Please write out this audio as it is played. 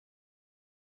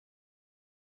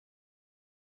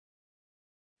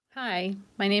Hi,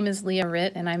 my name is Leah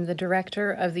Ritt, and I'm the director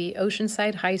of the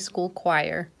Oceanside High School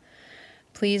Choir.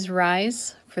 Please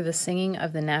rise for the singing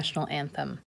of the national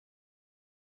anthem.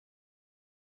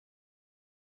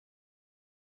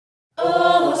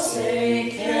 Oh,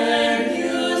 say can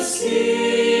you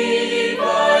see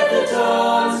by the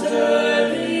dawn's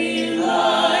early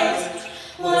light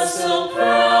what so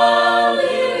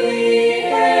proudly we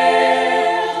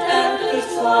hailed at the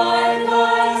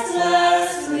twilight's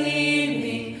last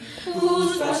gleaming,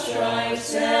 whose broad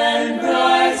stripes and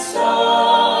bright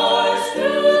stars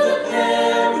through the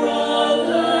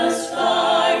perilous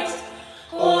fight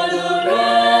o'er the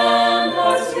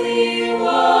ramparts we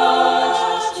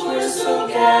watched were so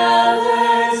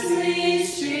gallantly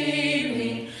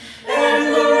streaming,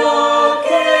 and the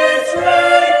rocket's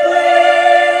red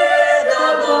glare, the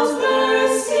bombs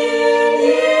bursting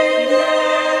in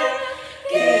air,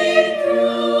 gave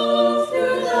proof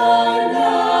through the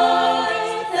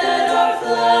night that our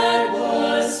flag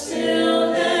was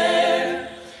still there.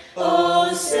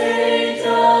 Oh, say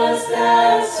does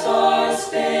that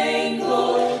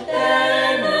star-spangled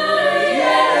banner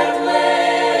yet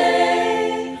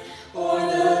wave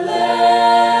o'er the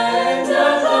land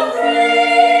of the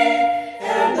free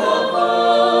and the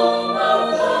home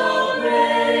of the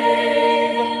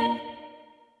brave?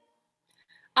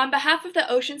 On behalf of the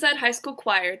Oceanside High School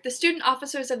Choir, the student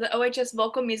officers of the OHS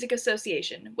Vocal Music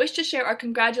Association wish to share our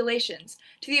congratulations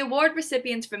to the award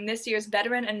recipients from this year's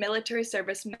Veteran and Military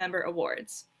Service Member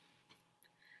Awards.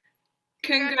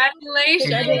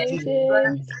 Congratulations!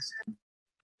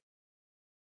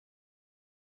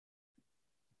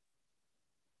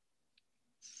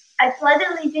 I pledge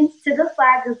allegiance to the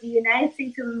flag of the United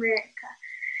States of America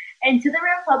and to the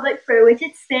republic for which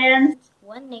it stands,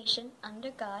 one nation, under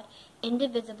God,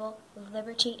 indivisible, with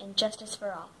liberty and justice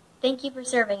for all. Thank you for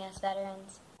serving us,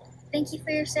 veterans. Thank you for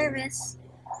your service.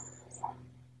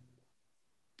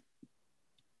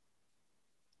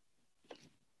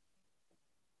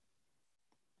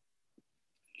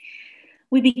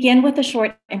 We begin with a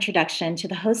short introduction to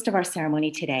the host of our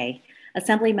ceremony today,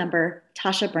 Assemblymember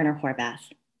Tasha Boerner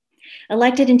Horvath.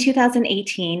 Elected in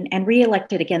 2018 and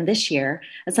re-elected again this year,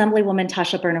 Assemblywoman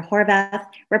Tasha Boerner Horvath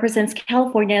represents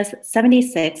California's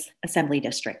 76th Assembly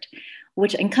District,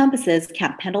 which encompasses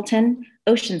Camp Pendleton,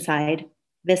 Oceanside,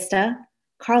 Vista,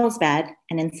 Carlsbad,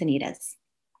 and Encinitas.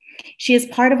 She is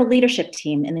part of a leadership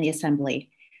team in the Assembly,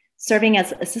 serving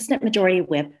as Assistant Majority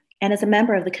Whip and as a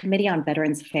member of the Committee on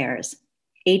Veterans Affairs,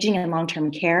 Aging and Long-Term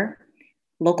Care,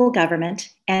 Local Government,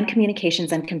 and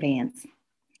Communications and Conveyance.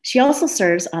 She also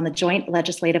serves on the Joint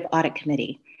Legislative Audit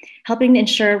Committee, helping to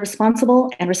ensure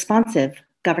responsible and responsive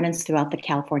governance throughout the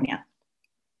California.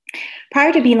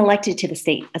 Prior to being elected to the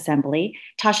State Assembly,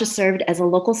 Tasha served as a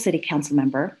local city council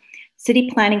member, city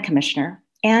planning commissioner,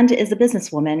 and is a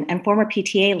businesswoman and former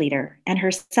PTA leader, and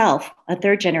herself a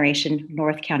third-generation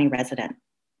North County resident.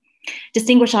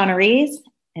 Distinguished honorees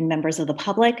and members of the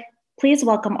public, please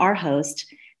welcome our host,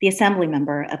 the Assembly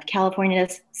member of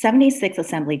California's 76th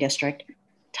Assembly District,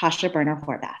 Tasha Boerner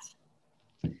Horvath.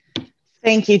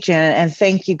 Thank you, Janet, and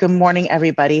thank you. Good morning,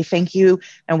 everybody. Thank you,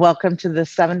 and welcome to the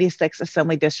 76th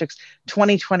Assembly District's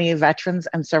 2020 Veterans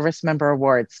and Service Member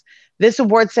Awards. This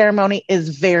award ceremony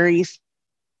is very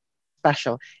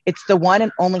special. It's the one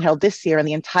and only held this year in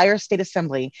the entire State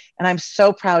Assembly, and I'm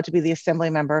so proud to be the Assembly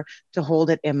member to hold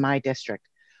it in my district.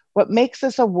 What makes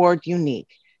this award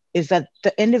unique is that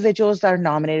the individuals that are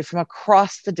nominated from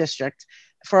across the district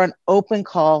for an open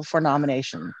call for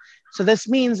nomination. So this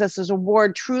means this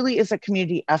award truly is a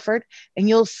community effort, and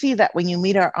you'll see that when you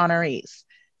meet our honorees.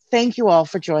 Thank you all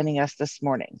for joining us this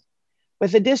morning.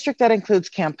 With a district that includes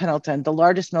Camp Pendleton, the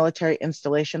largest military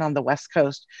installation on the West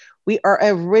Coast, we are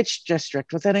a rich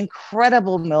district with an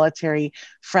incredible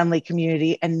military-friendly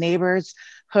community and neighborhoods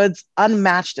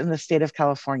unmatched in the state of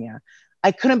California.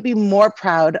 I couldn't be more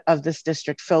proud of this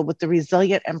district filled with the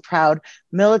resilient and proud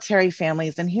military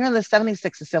families. And here in the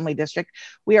 76th Assembly District,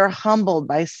 we are humbled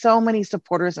by so many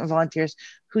supporters and volunteers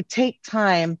who take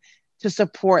time to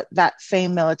support that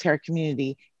same military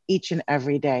community each and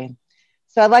every day.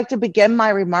 So I'd like to begin my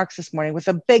remarks this morning with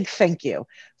a big thank you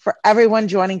for everyone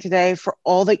joining today, for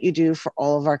all that you do for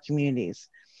all of our communities.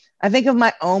 I think of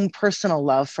my own personal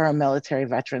love for our military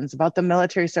veterans, about the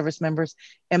military service members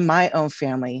in my own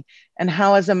family, and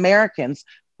how as Americans,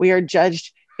 we are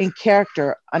judged in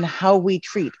character on how we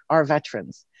treat our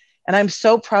veterans. And I'm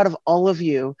so proud of all of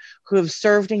you who have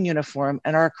served in uniform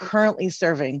and are currently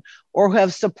serving, or who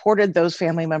have supported those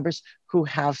family members who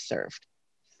have served.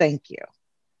 Thank you.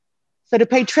 So to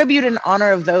pay tribute in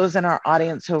honor of those in our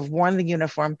audience who have worn the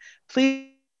uniform, please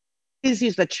please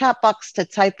use the chat box to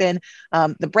type in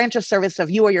the branch of service of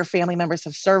you or your family members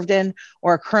have served in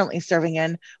or are currently serving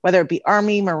in, whether it be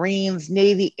Army, Marines,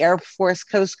 Navy, Air Force,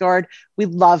 Coast Guard. We'd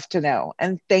love to know.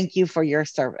 And thank you for your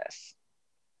service.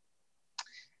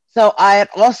 So I'd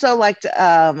also like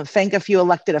to thank a few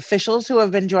elected officials who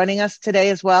have been joining us today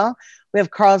as well. We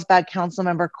have Carlsbad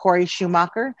Councilmember Corey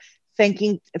Schumacher. Thank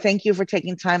you for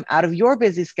taking time out of your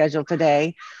busy schedule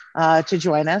today to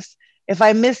join us. If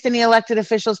I missed any elected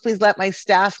officials, please let my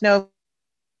staff know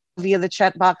via the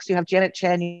chat box. You have Janet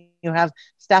Chen, you have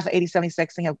staff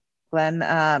 8076, and you have Glenn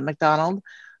McDonald.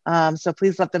 So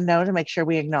please let them know to make sure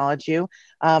we acknowledge you.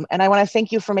 And I want to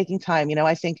thank you for making time. You know,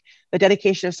 I think the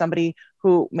dedication of somebody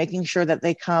who making sure that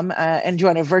they come and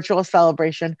join a virtual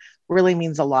celebration really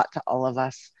means a lot to all of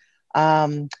us.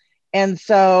 And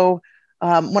so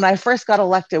when I first got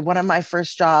elected, one of my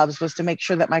first jobs was to make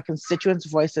sure that my constituents'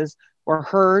 voices were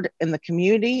heard in the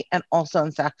community and also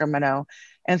in Sacramento.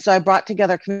 And so I brought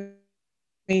together community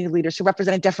leaders who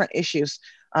represented different issues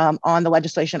on the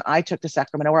legislation I took to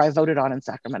Sacramento, or I voted on in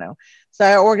Sacramento. So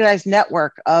I organized a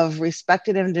network of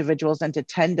respected individuals into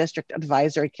 10 district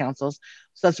advisory councils.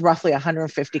 So that's roughly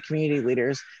 150 community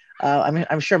leaders.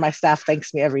 I'm sure my staff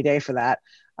thanks me every day for that.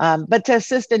 But to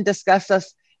assist and discuss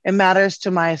us in matters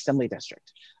to my assembly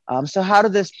district. So how do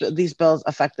these bills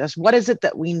affect us? What is it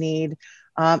that we need?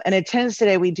 And in attendance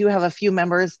today, we do have a few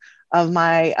members of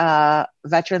my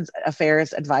Veterans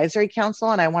Affairs Advisory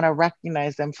Council, and I want to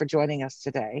recognize them for joining us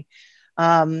today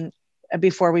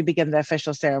before we begin the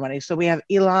official ceremony. So we have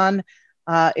Elan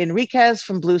Enriquez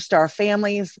from Blue Star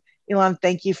Families. Elan,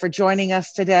 thank you for joining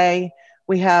us today.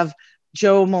 We have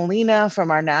Joe Molina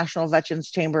from our National Veterans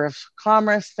Chamber of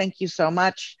Commerce. Thank you so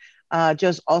much.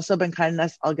 Joe's also been kind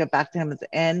enough, I'll get back to him at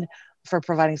the end, for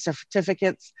providing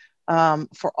certificates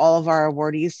for all of our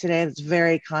awardees today. That's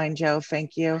very kind, Joe,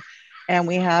 thank you. And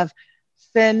we have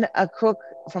Sin Cook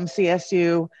from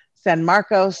CSU, San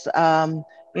Marcos. You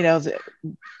know,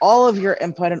 all of your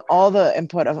input and all the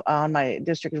input on my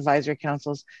district advisory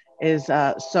councils is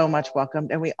so much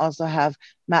welcomed. And we also have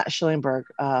Matt Schillingberg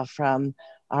from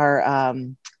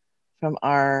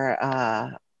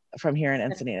here in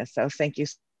Encinitas. So thank you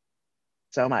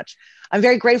so much. I'm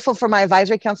very grateful for my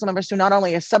advisory council members who not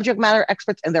only are subject matter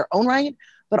experts in their own right,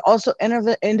 but also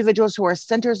individuals who are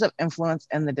centers of influence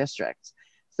in the district.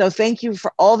 So thank you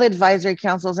for all the advisory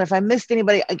councils. If I missed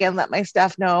anybody, again, let my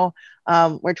staff know.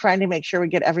 We're trying to make sure we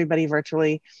get everybody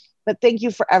virtually. But thank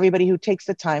you for everybody who takes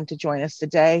the time to join us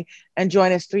today and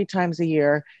join us 3 times a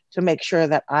year to make sure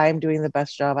that I'm doing the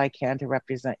best job I can to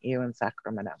represent you in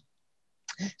Sacramento.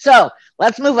 So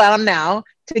let's move on now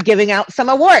to giving out some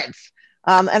awards.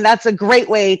 And that's a great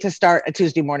way to start a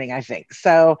Tuesday morning, I think.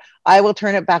 So I will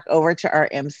turn it back over to our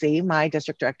MC, my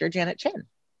district director, Janet Chen.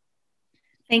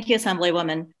 Thank you,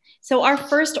 Assemblywoman. So our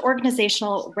first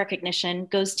organizational recognition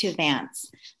goes to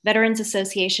VANCE, Veterans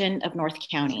Association of North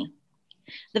County.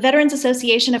 The Veterans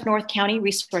Association of North County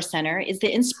Resource Center is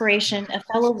the inspiration of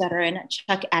fellow veteran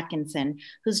Chuck Atkinson,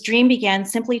 whose dream began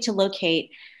simply to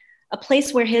locate a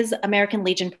place where his American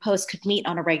Legion post could meet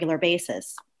on a regular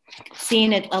basis.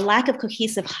 Seeing a lack of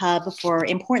cohesive hub for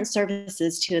important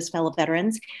services to his fellow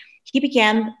veterans, he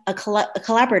began a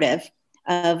collaborative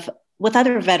with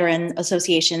other veteran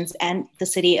associations and the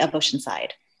city of Oceanside.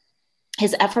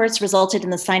 His efforts resulted in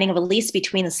the signing of a lease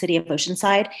between the city of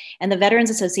Oceanside and the Veterans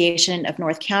Association of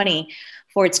North County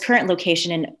for its current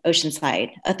location in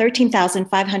Oceanside, a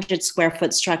 13,500 square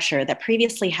foot structure that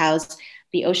previously housed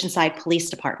the Oceanside Police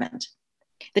Department.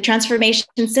 The transformation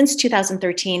since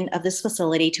 2013 of this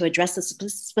facility to address the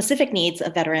specific needs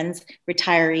of veterans,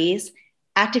 retirees,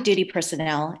 active duty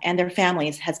personnel, and their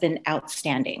families has been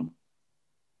outstanding.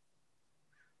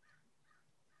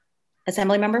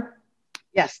 Assemblymember?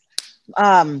 Yes.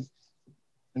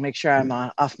 Make sure I'm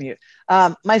off mute.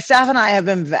 My staff and I have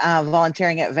been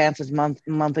volunteering at Vance's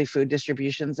monthly food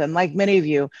distributions. And like many of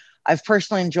you, I've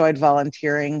personally enjoyed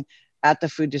volunteering at the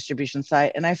food distribution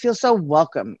site. And I feel so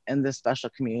welcome in this special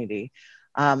community.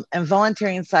 And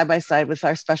volunteering side by side with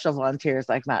our special volunteers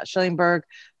like Matt Schillingberg,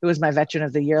 who was my Veteran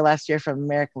of the Year last year from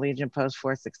American Legion Post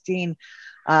 416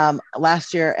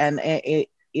 last year, and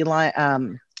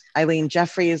Eileen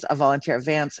Jeffries, a volunteer at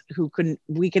Vance,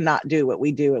 we cannot do what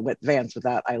we do with Vance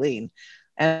without Eileen.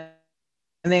 And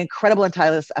the incredible and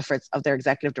tireless efforts of their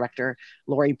executive director,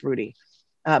 Lori Booty,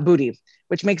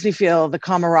 which makes me feel the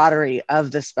camaraderie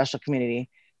of this special community.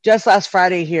 Just last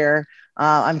Friday here,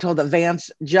 I'm told that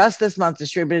Vance just this month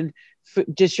distributed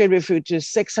food to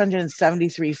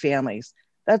 673 families.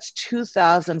 That's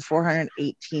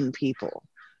 2,418 people.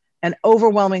 An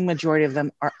overwhelming majority of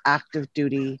them are active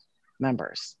duty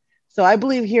members. So I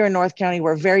believe here in North County,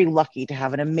 we're very lucky to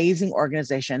have an amazing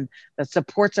organization that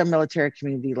supports our military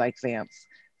community like VAMPS.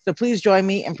 So please join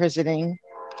me in presenting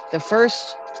the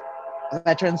first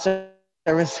Veteran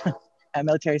Service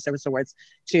Military Service Awards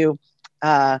to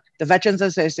the Veterans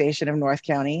Association of North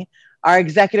County. Our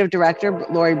executive director,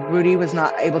 Lori Broody, was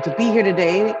not able to be here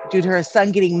today due to her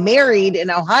son getting married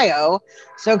in Ohio.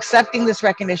 So accepting this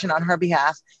recognition on her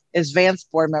behalf is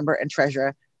VAMPS board member and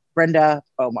treasurer, Brenda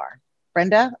Omar.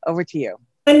 Brenda, over to you.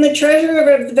 I'm the treasurer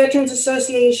of the Veterans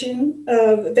Association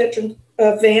of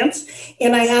VAMPS,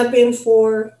 and I have been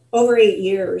for over 8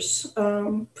 years.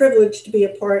 Privileged to be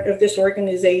a part of this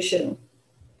organization.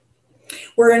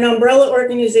 We're an umbrella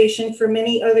organization for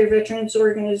many other veterans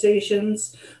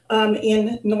organizations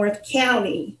in North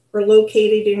County. We're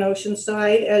located in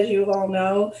Oceanside, as you all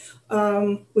know,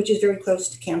 which is very close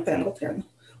to Camp Pendleton.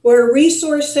 We're a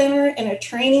resource center and a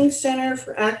training center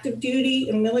for active duty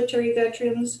and military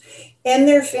veterans and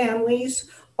their families.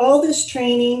 All this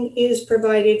training is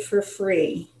provided for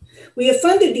free. We have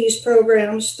funded these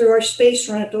programs through our space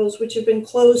rentals, which have been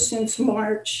closed since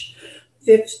March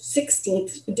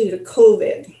 16th due to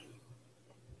COVID.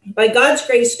 By God's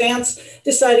grace, VAMPS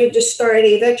decided to start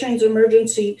a Veterans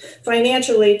Emergency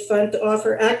Financial Aid Fund to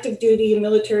offer active duty and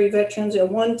military veterans a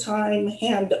one-time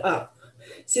hand up.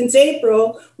 Since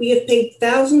April, we have paid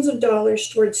thousands of dollars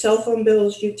towards cell phone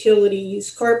bills,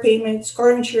 utilities, car payments,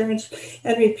 car insurance,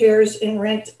 and repairs and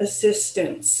rent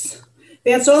assistance.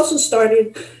 VAMPS also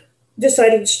decided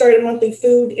to start a monthly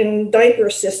food and diaper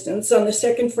assistance on the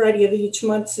second Friday of each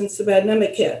month since the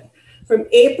pandemic hit. From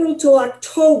April to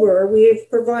October, we have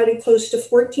provided close to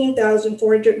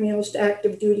 14,400 meals to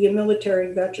active duty and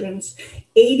military veterans.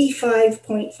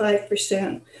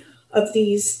 85.5% of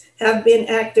these have been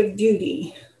active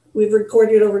duty. We've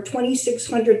recorded over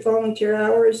 2,600 volunteer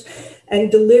hours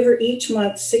and deliver each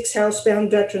month 6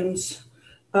 housebound veterans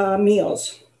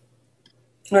meals.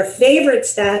 Our favorite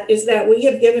stat is that we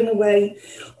have given away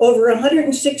over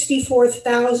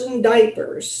 164,000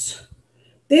 diapers.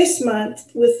 This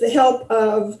month, with the help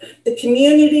of the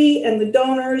community and the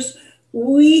donors,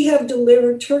 we have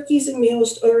delivered turkeys and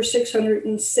meals to over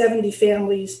 670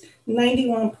 families.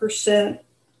 91%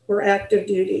 were active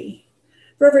duty.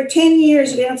 For over 10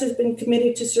 years, VAMPS has been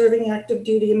committed to serving active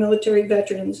duty and military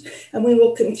veterans, and we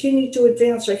will continue to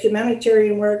advance our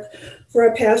humanitarian work for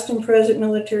our past and present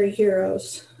military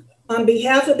heroes. On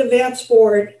behalf of the VAMPS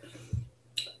board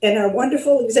and our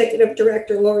wonderful executive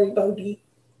director, Lori Broody,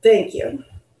 thank you.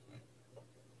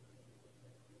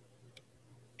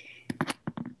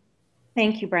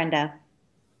 Thank you, Brenda.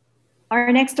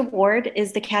 Our next award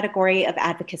is the category of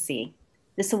advocacy.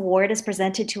 This award is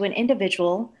presented to an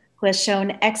individual who has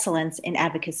shown excellence in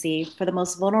advocacy for the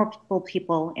most vulnerable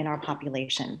people in our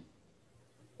population.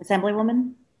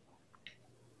 Assemblywoman?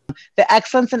 The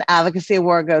Excellence in Advocacy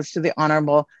Award goes to the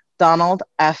Honorable Donald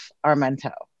F.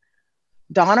 Armento.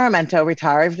 Don Armento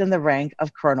retired in the rank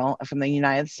of Colonel from the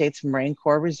United States Marine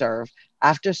Corps Reserve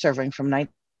after serving from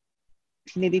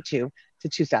 1982 to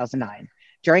 2009.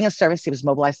 During his service, he was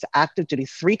mobilized to active duty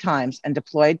 3 times and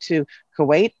deployed to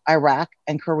Kuwait, Iraq,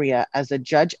 and Korea as a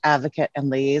judge advocate and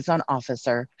liaison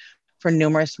officer for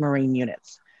numerous Marine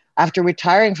units. After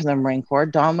retiring from the Marine Corps,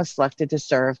 Don was selected to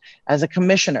serve as a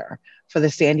commissioner for the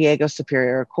San Diego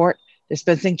Superior Court,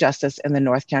 dispensing justice in the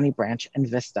North County branch in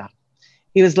Vista.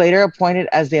 He was later appointed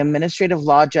as the administrative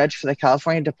law judge for the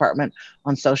California Department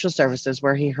on Social Services,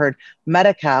 where he heard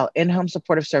Medi-Cal, in-home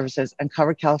supportive services, and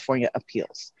covered California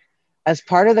appeals. As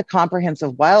part of the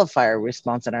comprehensive wildfire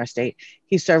response in our state,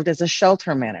 he served as a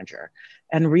shelter manager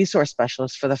and resource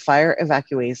specialist for the fire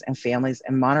evacuees and families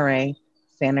in Monterey,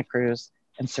 Santa Cruz,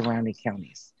 and surrounding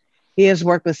counties. He has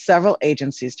worked with several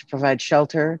agencies to provide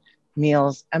shelter,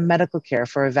 meals, and medical care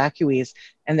for evacuees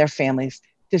and their families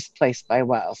displaced by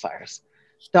wildfires.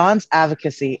 Don's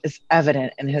advocacy is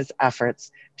evident in his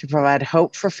efforts to provide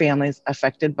hope for families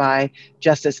affected by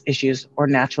justice issues or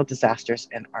natural disasters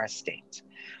in our state.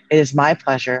 It is my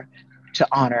pleasure to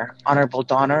honor Honorable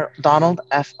Donald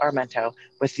F. Armento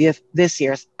with this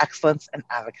year's Excellence in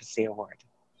Advocacy Award.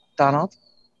 Donald?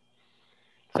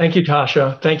 Thank you,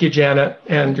 Tasha. Thank you, Janet,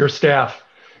 and your staff.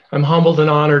 I'm humbled and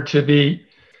honored to be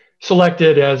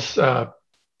selected as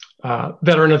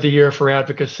Veteran of the Year for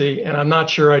Advocacy, and I'm not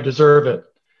sure I deserve it.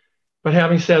 But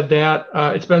having said that,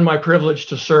 it's been my privilege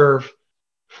to serve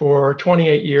for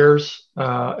 28 years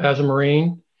as a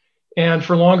Marine, and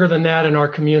for longer than that in our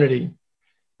community.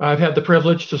 I've had the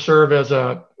privilege to serve as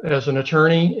an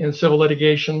attorney in civil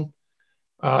litigation,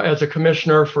 as a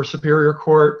commissioner for Superior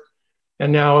Court,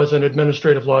 and now as an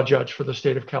administrative law judge for the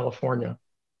state of California.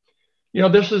 You know,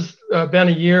 this has been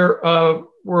a year of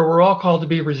where we're all called to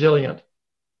be resilient.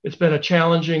 It's been a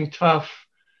challenging, tough,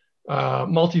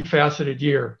 multifaceted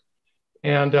year.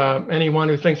 And anyone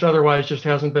who thinks otherwise just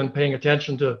hasn't been paying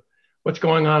attention to what's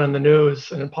going on in the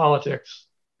news and in politics.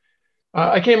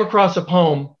 I came across a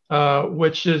poem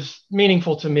which is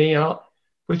meaningful to me.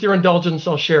 With your indulgence,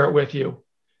 I'll share it with you.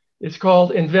 It's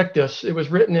called Invictus. It was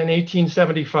written in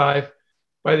 1875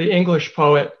 by the English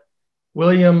poet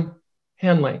William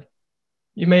Henley.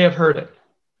 You may have heard it.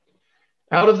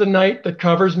 Out of the night that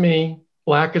covers me,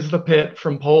 black as the pit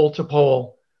from pole to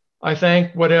pole, I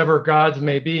thank whatever gods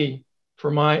may be for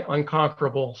my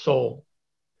unconquerable soul.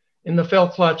 In the fell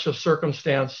clutch of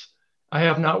circumstance, I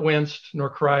have not winced nor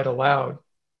cried aloud.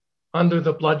 Under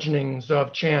the bludgeonings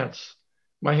of chance,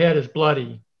 my head is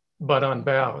bloody but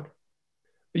unbowed.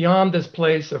 Beyond this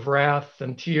place of wrath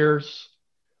and tears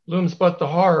looms but the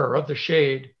horror of the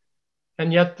shade,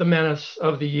 and yet the menace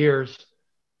of the years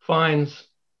finds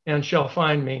and shall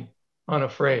find me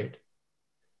unafraid.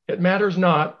 It matters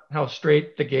not how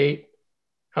straight the gate,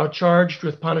 how charged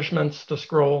with punishments the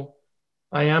scroll.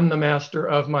 I am the master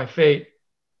of my fate.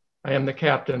 I am the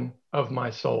captain of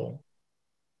my soul.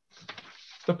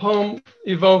 The poem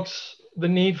evokes the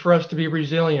need for us to be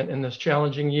resilient in this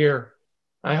challenging year.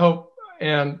 I hope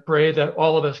and pray that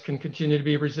all of us can continue to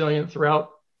be resilient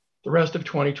throughout the rest of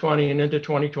 2020 and into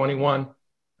 2021.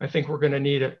 I think we're going to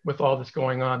need it with all this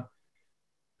going on.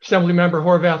 Assemblymember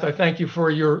Horvath, I thank you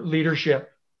for your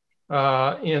leadership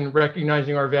in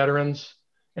recognizing our veterans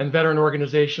and veteran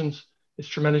organizations. It's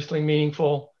tremendously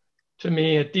meaningful to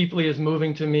me. It deeply is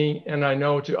moving to me, and I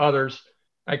know to others.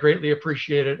 I greatly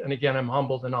appreciate it. And again, I'm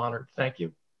humbled and honored. Thank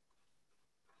you.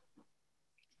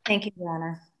 Thank you, Your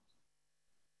Honor.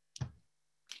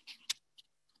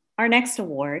 Our next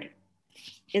award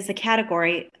is the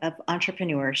category of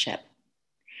entrepreneurship.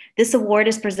 This award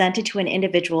is presented to an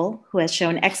individual who has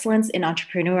shown excellence in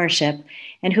entrepreneurship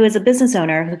and who is a business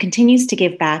owner who continues to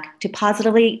give back to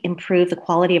positively improve the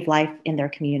quality of life in their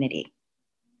community.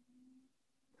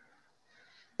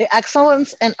 The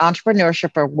Excellence in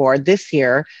Entrepreneurship Award this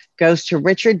year goes to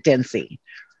Richard Dempsey.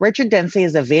 Richard Dempsey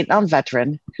is a Vietnam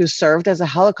veteran who served as a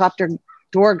helicopter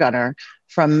door gunner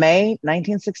from May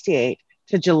 1968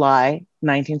 to July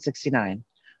 1969.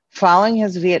 Following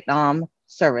his Vietnam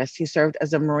service, he served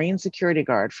as a Marine security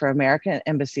guard for American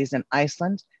embassies in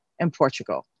Iceland and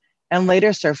Portugal, and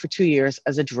later served for 2 years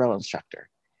as a drill instructor.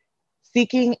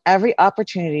 Seeking every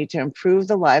opportunity to improve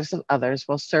the lives of others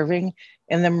while serving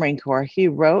in the Marine Corps, he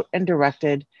wrote and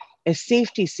directed a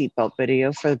safety seatbelt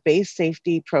video for the base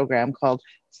safety program called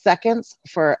Seconds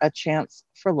for a Chance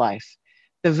for Life.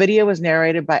 The video was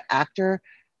narrated by actor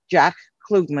Jack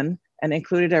Klugman and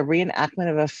included a reenactment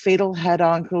of a fatal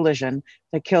head-on collision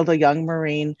that killed a young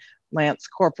Marine Lance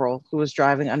Corporal who was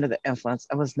driving under the influence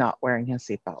and was not wearing his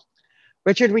seatbelt.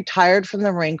 Richard retired from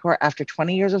the Marine Corps after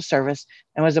 20 years of service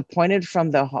and was appointed from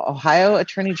the Ohio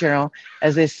Attorney General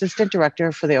as the Assistant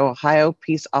Director for the Ohio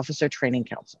Peace Officer Training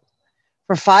Council.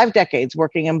 For 5 decades,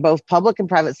 working in both public and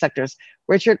private sectors,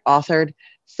 Richard authored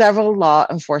several law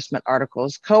enforcement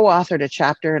articles, co-authored a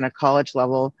chapter in a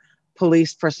college-level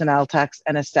police personnel text,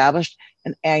 and established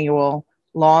an annual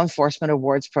law enforcement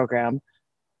awards program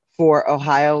for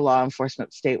Ohio law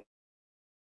enforcement statewide.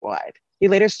 He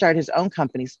later started his own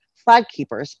companies, Flag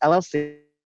Keepers, LLC,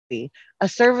 a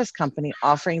service company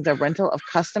offering the rental of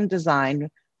custom designed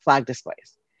flag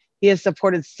displays. He has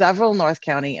supported several North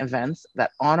County events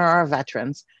that honor our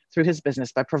veterans through his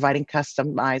business by providing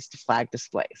customized flag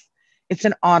displays. It's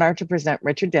an honor to present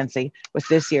Richard Dempsey with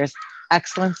this year's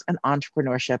Excellence in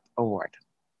Entrepreneurship Award.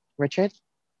 Richard?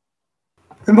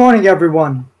 Good morning,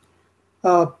 everyone.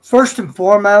 First and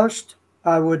foremost,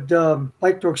 I would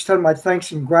like to extend my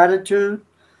thanks and gratitude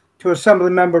to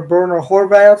Assemblymember Boerner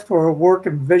Horvath for her work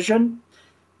and vision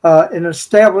in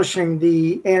establishing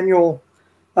the annual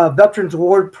Veterans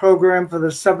Award Program for the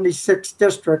 76th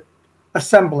District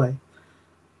Assembly.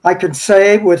 I can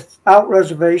say without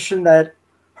reservation that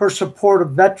her support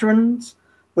of veterans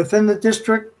within the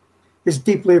district is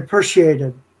deeply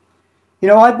appreciated. You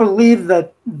know, I believe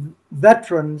that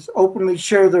veterans openly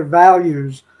share their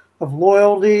values of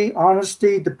loyalty,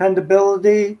 honesty,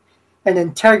 dependability, and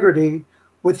integrity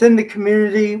within the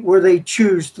community where they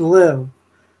choose to live.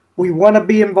 We want to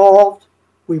be involved,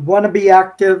 we want to be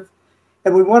active,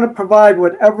 and we want to provide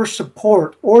whatever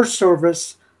support or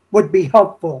service would be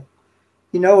helpful.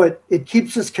 You know, it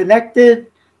keeps us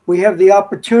connected. We have the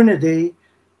opportunity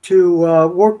to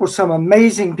work with some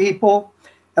amazing people,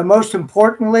 and most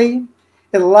importantly,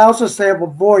 it allows us to have a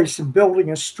voice in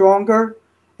building a stronger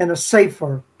and a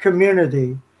safer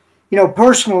community. You know,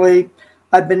 personally,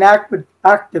 I've been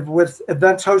active with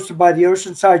events hosted by the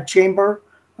Oceanside Chamber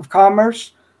of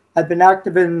Commerce. I've been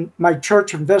active in my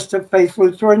church in Vista, Faith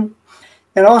Lutheran,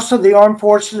 and also the Armed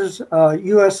Forces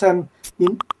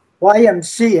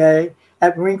YMCA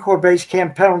at Marine Corps Base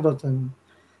Camp Pendleton.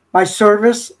 My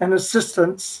service and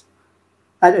assistance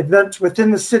at events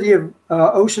within the city of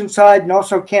Oceanside and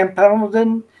also Camp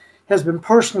Pendleton has been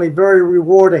personally very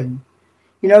rewarding.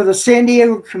 You know, the San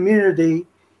Diego community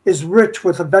is rich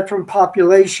with a veteran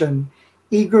population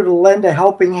eager to lend a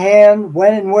helping hand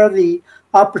when and where the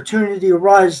opportunity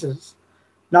arises,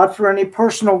 not for any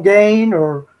personal gain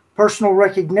or personal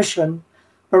recognition,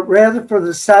 but rather for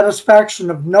the satisfaction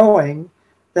of knowing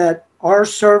that our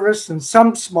service in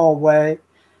some small way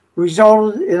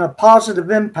resulted in a positive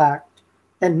impact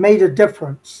and made a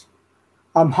difference.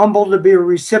 I'm humbled to be a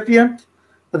recipient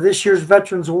of this year's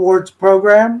Veterans Awards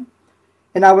program,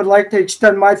 and I would like to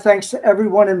extend my thanks to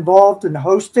everyone involved in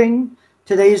hosting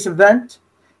today's event,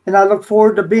 and I look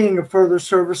forward to being of further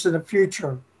service in the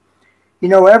future. You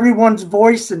know, everyone's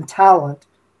voice and talent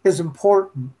is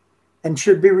important and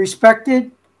should be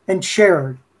respected and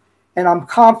shared, and I'm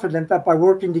confident that by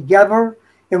working together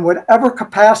in whatever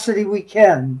capacity we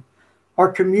can, our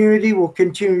community will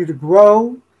continue to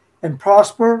grow and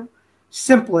prosper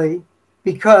simply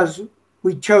because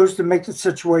we chose to make the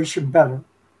situation better.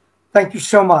 Thank you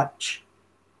so much.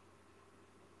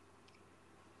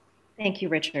 Thank you,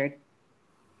 Richard.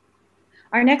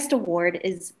 Our next award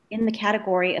is in the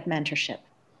category of mentorship.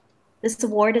 This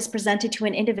award is presented to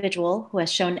an individual who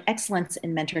has shown excellence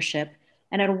in mentorship,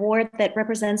 and an award that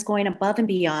represents going above and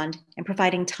beyond and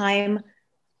providing time,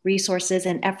 resources,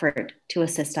 and effort to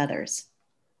assist others.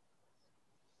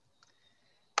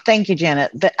 Thank you,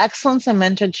 Janet. The Excellence in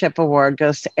Mentorship Award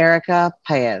goes to Ericka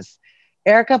Paez.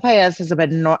 Ericka Paez has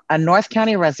been a North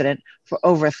County resident for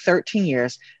over 13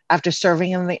 years after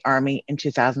serving in the Army in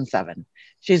 2007.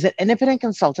 She's an independent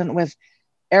consultant with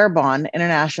Airborne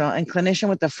International and clinician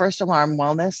with the First Alarm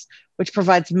Wellness, which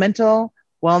provides mental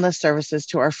wellness services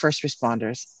to our first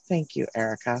responders. Thank you,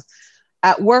 Ericka.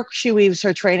 At work, she weaves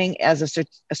her training as a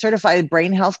certified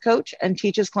brain health coach and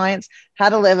teaches clients how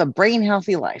to live a brain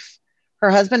healthy life. Her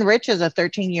husband, Rich, is a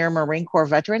 13-year Marine Corps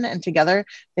veteran, and together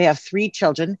they have 3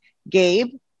 children,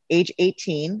 Gabe, age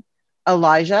 18,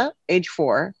 Elijah, age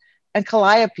 4, and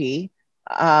Calliope,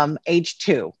 age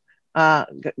 2.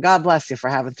 God bless you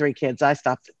for having 3 kids. I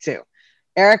stopped at 2.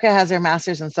 Ericka has her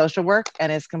master's in social work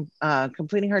and is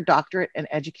completing her doctorate in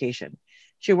education.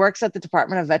 She works at the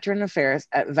Department of Veteran Affairs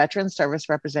at Veteran Service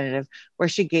Representative, where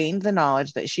she gained the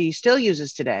knowledge that she still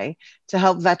uses today to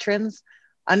help veterans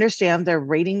understand their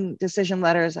rating decision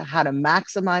letters, how to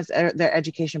maximize their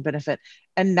education benefit,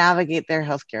 and navigate their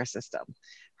healthcare system.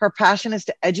 Her passion is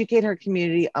to educate her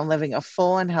community on living a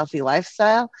full and healthy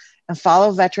lifestyle and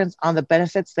follow veterans on the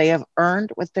benefits they have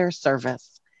earned with their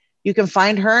service. You can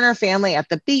find her and her family at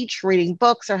the beach, reading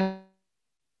books, or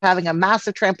having a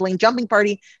massive trampoline jumping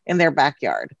party in their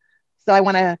backyard.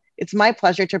 So it's my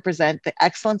pleasure to present the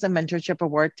Excellence in Mentorship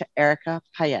Award to Ericka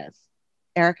Paez.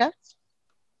 Ericka?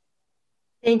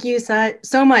 Thank you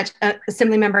so much,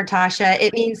 Assemblymember Tasha.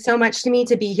 It means so much to me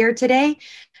to be here today.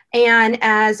 And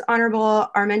as Honorable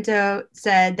Armento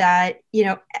said, that, you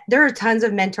know, there are tons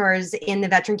of mentors in the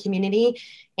veteran community,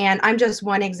 and I'm just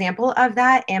one example of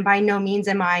that. And by no means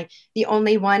am I the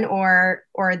only one or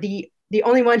the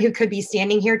only one who could be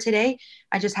standing here today.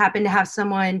 I just happen to have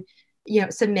someone, you know,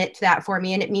 submit that for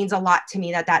me, and it means a lot to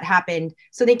me that that happened.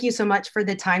 So thank you so much for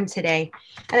the time today.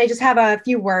 And I just have a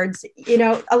few words. You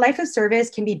know, a life of service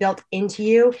can be built into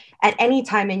you at any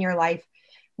time in your life.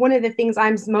 One of the things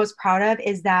I'm most proud of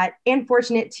is that, and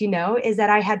fortunate to know, is that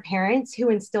I had parents who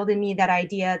instilled in me that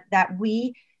idea that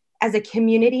we as a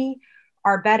community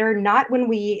are better not when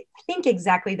we think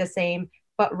exactly the same,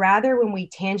 but rather when we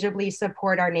tangibly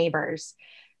support our neighbors.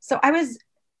 So I was,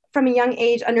 from a young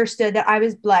age, understood that I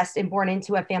was blessed and born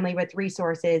into a family with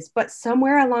resources, but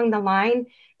somewhere along the line,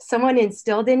 someone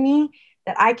instilled in me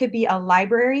that I could be a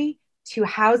library to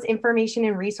house information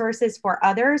and resources for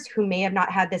others who may have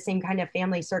not had the same kind of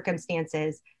family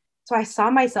circumstances. So I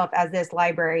saw myself as this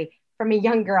library from a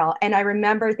young girl. And I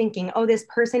remember thinking, oh, this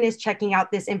person is checking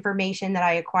out this information that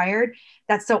I acquired.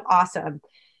 That's so awesome.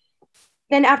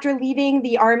 Then after leaving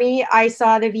the Army, I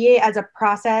saw the VA as a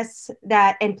process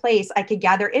that in place I could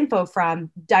gather info from,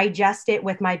 digest it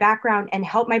with my background, and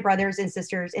help my brothers and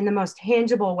sisters in the most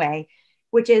tangible way,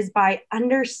 which is by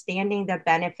understanding the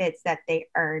benefits that they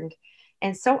earned.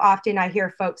 And so often I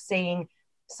hear folks saying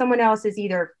someone else is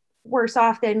either worse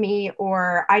off than me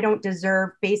or I don't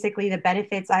deserve basically the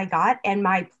benefits I got. And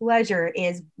my pleasure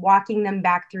is walking them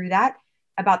back through that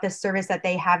about the service that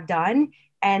they have done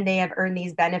and they have earned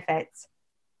these benefits.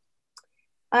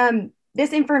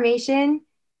 This information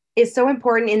is so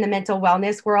important in the mental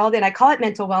wellness world. And I call it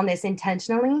mental wellness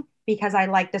intentionally because I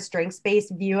like the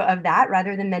strengths-based view of that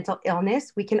rather than mental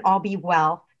illness. We can all be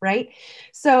well, right?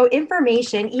 So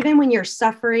information, even when you're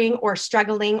suffering or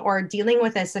struggling or dealing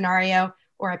with a scenario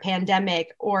or a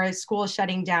pandemic or a school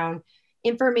shutting down,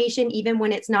 information, even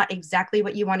when it's not exactly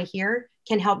what you want to hear,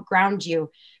 can help ground you.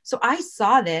 So I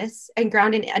saw this and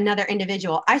grounded another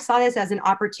individual. I saw this as an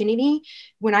opportunity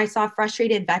when I saw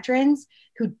frustrated veterans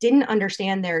who didn't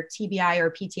understand their TBI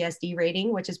or PTSD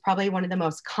rating, which is probably one of the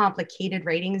most complicated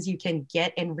ratings you can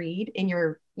get and read in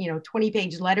your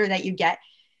 20-page letter that you get.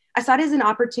 I saw it as an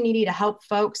opportunity to help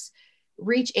folks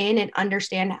reach in and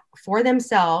understand for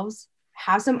themselves,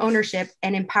 have some ownership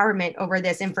and empowerment over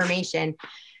this information.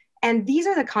 And these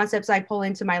are the concepts I pull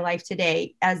into my life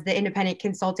today as the independent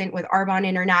consultant with Arbonne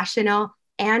International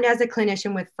and as a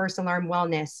clinician with First Alarm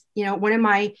Wellness. One of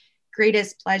my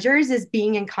greatest pleasures is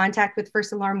being in contact with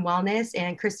First Alarm Wellness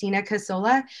and Christina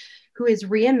Casola, who is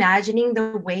reimagining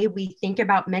the way we think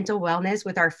about mental wellness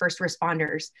with our first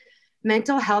responders.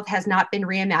 Mental health has not been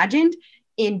reimagined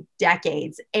in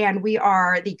decades, and we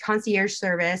are the concierge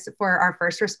service for our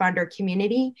first responder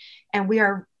community, and we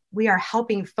are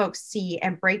helping folks see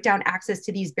and break down access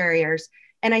to these barriers.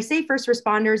 And I say first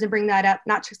responders and bring that up,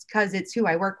 not just because it's who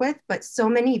I work with, but so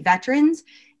many veterans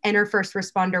enter first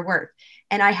responder work.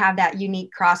 And I have that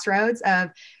unique crossroads of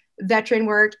veteran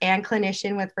work and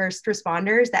clinician with first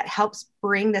responders that helps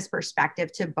bring this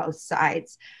perspective to both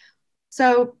sides.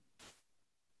 So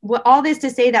all this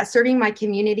to say that serving my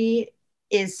community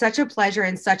is such a pleasure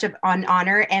and such an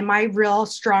honor. And my real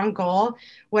strong goal,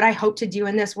 what I hope to do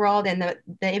in this world and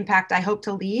the impact I hope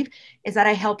to leave is that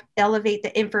I help elevate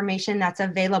the information that's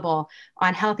available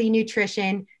on healthy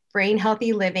nutrition, brain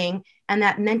healthy living, and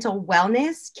that mental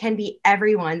wellness can be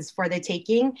everyone's for the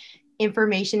taking.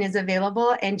 Information is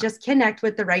available, and just connect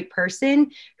with the right person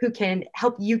who can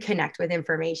help you connect with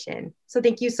information. So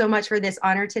thank you so much for this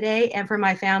honor today, and for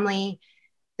my family,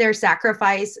 their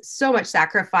sacrifice, so much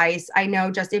sacrifice. I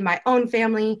know just in my own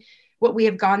family, what we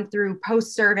have gone through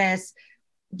post-service,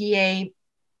 VA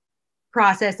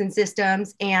process and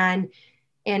systems. And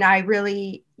I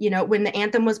really, when the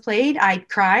anthem was played, I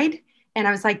cried and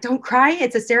I was like, don't cry,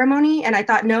 it's a ceremony. And I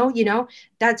thought, no,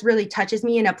 that really touches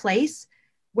me in a place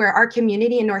where our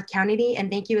community in North County, and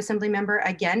thank you, Assemblymember,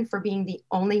 again, for being the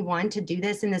only one to do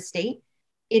this in the state.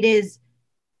 It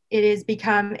is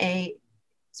become a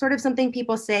sort of something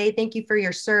people say, thank you for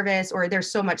your service, or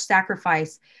there's so much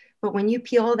sacrifice. But when you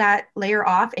peel that layer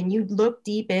off and you look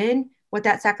deep in what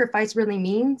that sacrifice really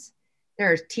means, there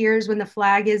are tears when the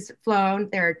flag is flown,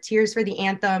 there are tears for the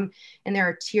anthem, and there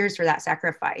are tears for that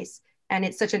sacrifice. And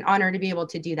it's such an honor to be able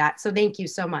to do that. So thank you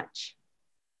so much.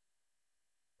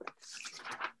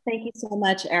 Thank you so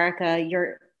much, Ericka.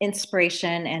 Your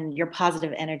inspiration and your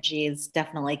positive energy is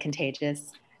definitely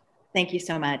contagious. Thank you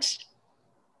so much.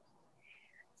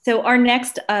 So our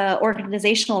next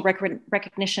organizational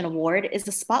recognition award is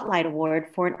the Spotlight Award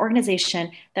for an organization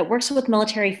that works with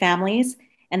military families,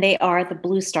 and they are the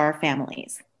Blue Star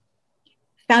Families.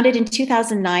 Founded in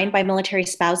 2009 by military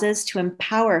spouses to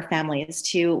empower families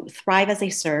to thrive as they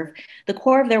serve, the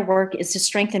core of their work is to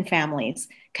strengthen families,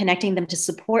 connecting them to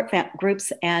support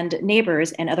groups and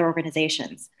neighbors and other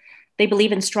organizations. They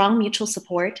believe in strong mutual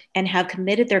support and have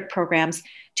committed their programs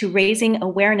to raising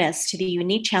awareness to the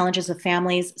unique challenges of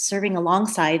families serving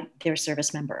alongside their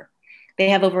service member. They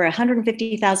have over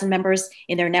 150,000 members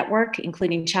in their network,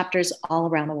 including chapters all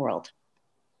around the world.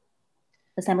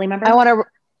 Assemblymember? I want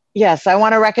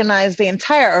to recognize the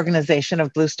entire organization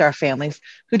of Blue Star Families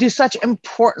who do such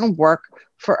important work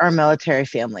for our military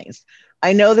families.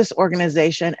 I know this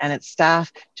organization and its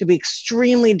staff to be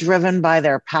extremely driven by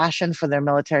their passion for their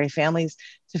military families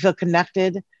to feel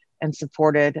connected and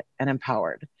supported and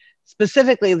empowered.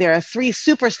 Specifically, there are 3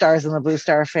 superstars in the Blue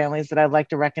Star Families that I'd like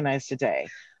to recognize today.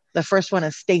 The first one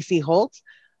is Staci Holt,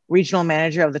 Regional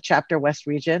Manager of the Chapter West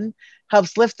Region,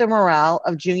 helps lift the morale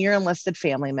of junior enlisted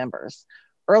family members.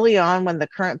 Early on, when the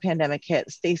current pandemic hit,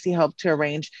 Staci helped to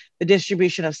arrange the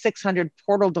distribution of 600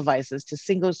 portal devices to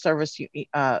single service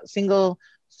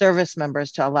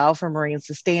members to allow for Marines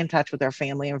to stay in touch with their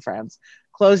family and friends,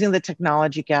 closing the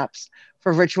technology gaps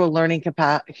for virtual learning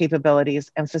capabilities,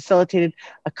 and facilitated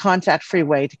a contact-free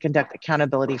way to conduct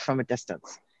accountability from a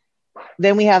distance.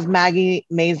 Then we have Maggie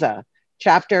Meza,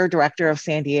 Chapter Director of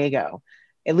San Diego.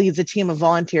 It leads a team of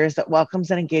volunteers that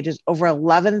welcomes and engages over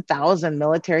 11,000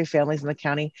 military families in the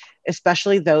county,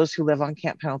 especially those who live on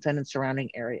Camp Pendleton and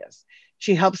surrounding areas.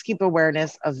 She helps keep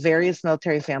awareness of various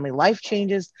military family life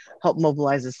changes, help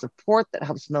mobilize the support that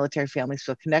helps military families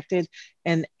feel connected,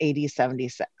 and AD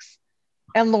 76.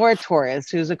 And Laura Torres,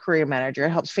 who's a career manager,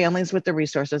 helps families with the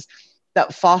resources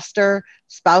that foster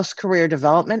spouse career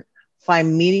development,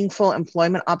 find meaningful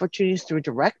employment opportunities through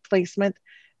direct placement,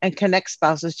 and connect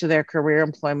spouses to their career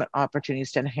employment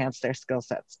opportunities to enhance their skill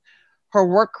sets. Her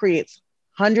work creates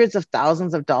hundreds of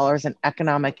thousands of dollars in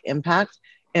economic impact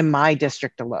in my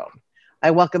district alone.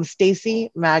 I welcome Staci,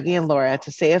 Maggie, and Laura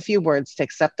to say a few words to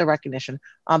accept the recognition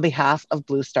on behalf of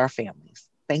Blue Star families.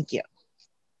 Thank you.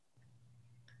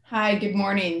 Hi, good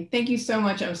morning. Thank you so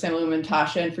much, Assemblymember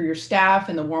Tasha, and for your staff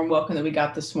and the warm welcome that we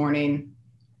got this morning.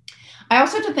 I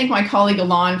also have to thank my colleague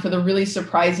Alon for the really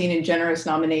surprising and generous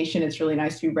nomination. It's really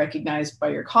nice to be recognized by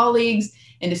your colleagues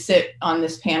and to sit on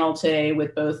this panel today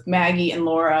with both Maggie and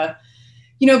Laura.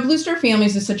 You know, Blue Star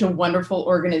Families is such a wonderful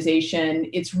organization.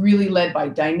 It's really led by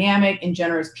dynamic and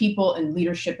generous people and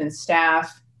leadership and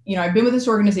staff. You know, I've been with this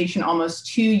organization almost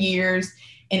 2 years,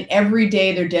 and every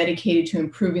day they're dedicated to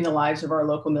improving the lives of our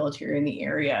local military in the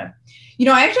area. You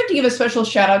know, I actually have to give a special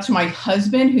shout out to my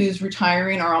husband, who's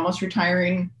retiring or almost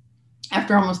retiring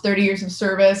after almost 30 years of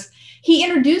service. He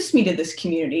introduced me to this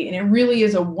community, and it really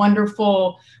is a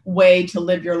wonderful way to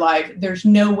live your life. There's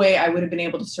no way I would have been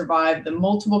able to survive the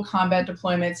multiple combat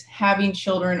deployments, having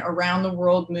children around the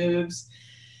world moves,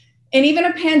 and even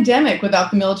a pandemic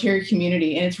without the military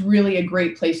community. And it's really a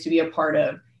great place to be a part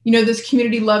of. You know, this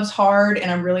community loves hard,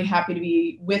 and I'm really happy to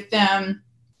be with them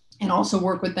and also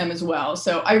work with them as well.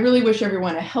 So I really wish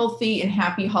everyone a healthy and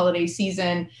happy holiday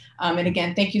season. And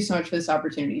again, thank you so much for this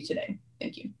opportunity today.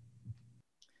 Thank you.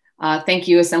 Thank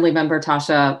you, Assemblymember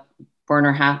Tasha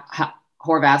Boerner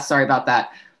Horvath, sorry about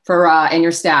that, for and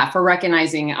your staff for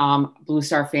recognizing Blue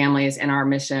Star families and our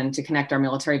mission to connect our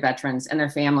military veterans and their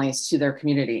families to their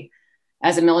community.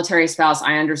 As a military spouse,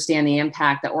 I understand the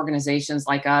impact that organizations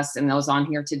like us and those on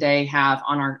here today have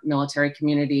on our military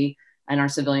community and our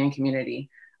civilian community.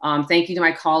 Thank you to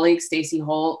my colleagues, Staci,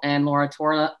 Holt, and Laura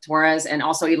Torres, and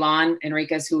also Elon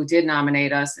Enriquez, who did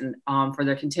nominate us, and for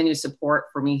their continued support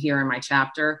for me here in my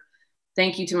chapter.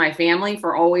 Thank you to my family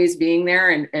for always being there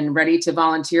and ready to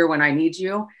volunteer when I need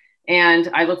you. And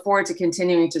I look forward to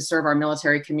continuing to serve our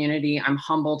military community. I'm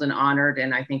humbled and honored,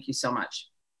 and I thank you so much.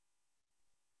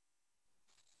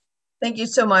 Thank you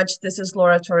so much. This is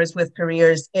Laura Torres with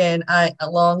Careers, and I,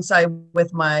 alongside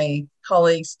with my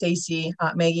colleagues, Staci,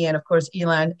 Maggie, and of course,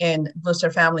 Elon and Blue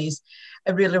Star families,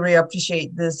 I really, really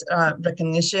appreciate this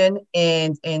recognition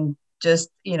and just,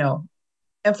 you know,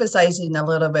 emphasizing a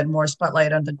little bit more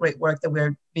spotlight on the great work that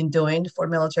we've been doing for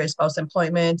military spouse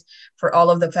employment, for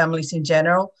all of the families in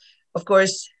general. Of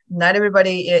course, not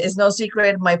everybody, is no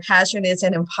secret. My passion is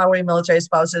in empowering military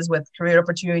spouses with career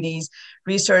opportunities,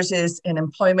 resources, and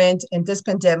employment. And this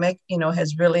pandemic, you know,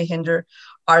 has really hindered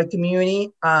our community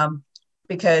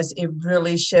because it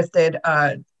really shifted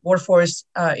workforce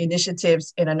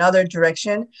initiatives in another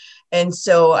direction. And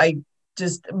so I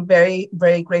just very,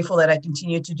 very grateful that I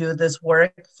continue to do this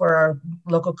work for our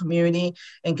local community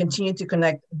and continue to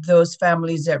connect those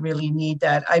families that really need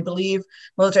that. I believe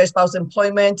military spouse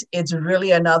employment is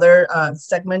really another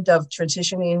segment of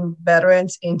transitioning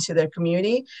veterans into their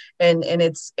community. And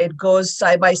it goes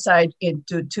side by side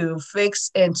to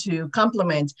fix and to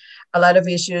complement a lot of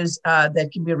issues that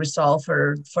can be resolved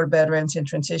for veterans in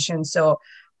transition. So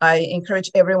I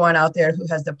encourage everyone out there who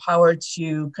has the power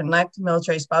to connect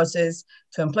military spouses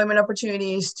to employment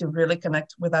opportunities, to really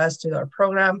connect with us to our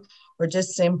program, or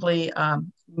just simply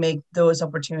make those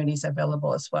opportunities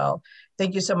available as well.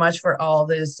 Thank you so much for all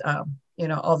this, you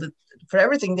know, for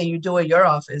everything that you do at your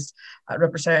office,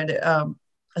 Representative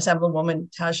Assemblymember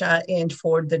Tasha, and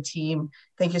for the team.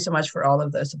 Thank you so much for all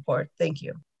of the support. Thank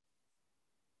you.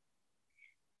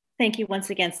 Thank you once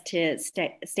again to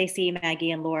Staci, Maggie,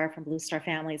 and Laura from Blue Star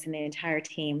Families and the entire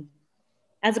team.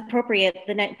 As appropriate,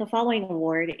 the following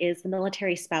award is the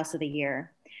Military Spouse of the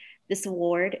Year. This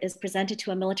award is presented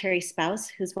to a military spouse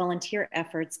whose volunteer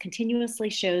efforts continuously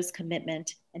shows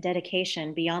commitment and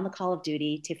dedication beyond the call of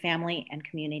duty to family and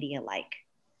community alike.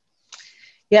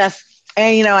 Yes,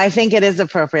 and you know, I think it is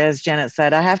appropriate, as Janet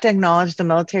said. I have to acknowledge the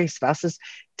military spouses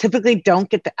typically don't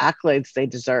get the accolades they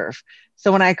deserve.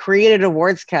 So when I created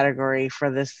awards category for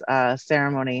this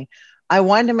ceremony, I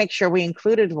wanted to make sure we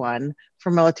included one for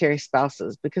military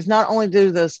spouses, because not only do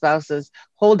those spouses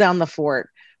hold down the fort,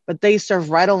 but they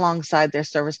serve right alongside their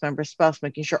service member spouse,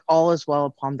 making sure all is well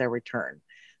upon their return.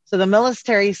 So the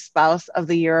Military Spouse of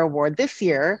the Year award this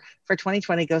year for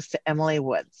 2020 goes to Emily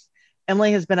Woods.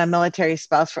 Emily has been a military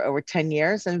spouse for over 10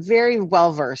 years and very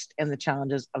well versed in the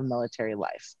challenges of military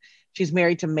life. She's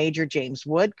married to Major James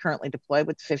Wood, currently deployed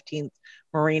with the 15th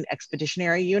Marine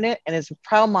Expeditionary Unit, and is a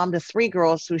proud mom to 3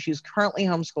 girls who she's currently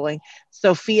homeschooling.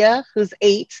 Sophia, who's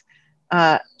 8,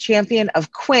 champion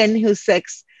of Quinn, who's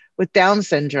 6 with Down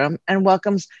syndrome, and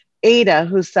welcomes Ada,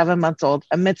 who's 7 months old,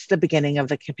 amidst the beginning of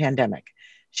the pandemic.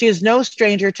 She is no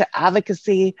stranger to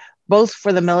advocacy, both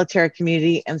for the military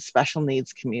community and special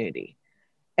needs community.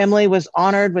 Emily was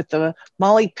honored with the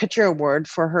Molly Pitcher Award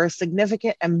for her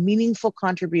significant and meaningful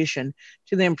contribution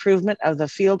to the improvement of the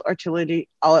field artillery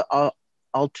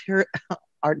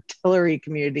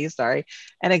community,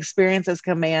 and experience as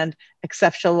command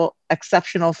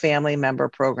exceptional family member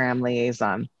program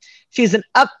liaison. She's an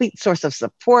upbeat source of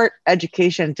support,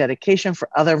 education, and dedication for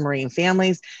other Marine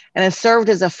families, and has served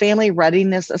as a family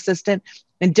readiness assistant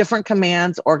in different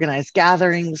commands, organized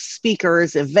gatherings,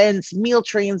 speakers, events, meal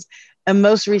trains, and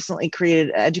most recently created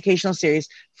an educational series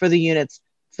for the unit's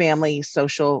family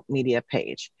social media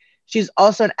page. She's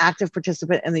also an active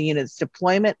participant in the unit's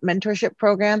deployment mentorship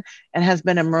program and has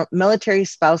been a Military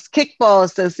Spouse Kickball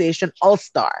Association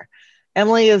All-Star.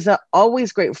 Emily is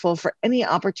always grateful for any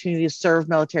opportunity to serve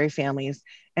military families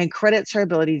and credits her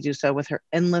ability to do so with her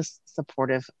endless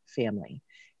supportive family.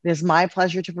 It is my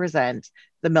pleasure to present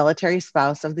the Military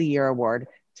Spouse of the Year Award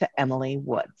to Emily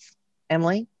Woods.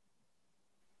 Emily?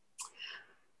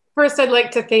 First, I'd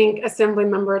like to thank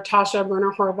Assemblymember Tasha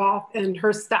Boerner Horvath and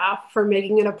her staff for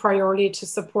making it a priority to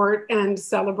support and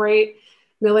celebrate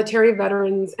military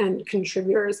veterans and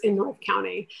contributors in North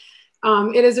County.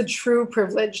 It is a true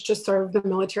privilege to serve the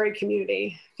military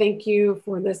community. Thank you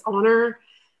for this honor.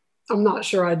 I'm not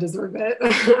sure I deserve it.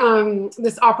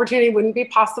 This opportunity wouldn't be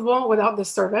possible without the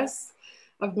service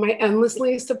of my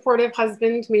endlessly supportive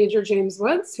husband, Major James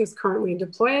Woods, who's currently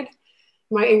deployed,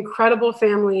 my incredible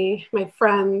family, my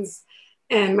friends,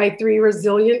 and my 3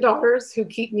 resilient daughters who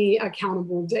keep me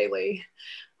accountable daily.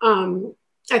 I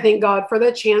thank God for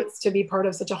the chance to be part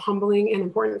of such a humbling and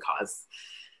important cause.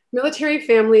 Military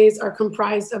families are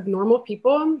comprised of normal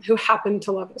people who happen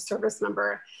to love a service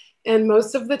member. And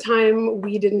most of the time,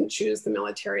 we didn't choose the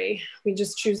military. We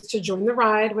just choose to join the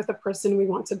ride with a person we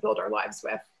want to build our lives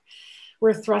with.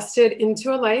 We're thrusted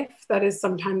into a life that is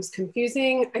sometimes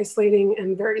confusing, isolating,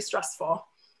 and very stressful.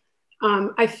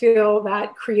 I feel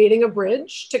that creating a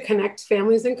bridge to connect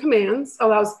families and commands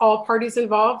allows all parties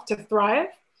involved to thrive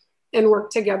and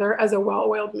work together as a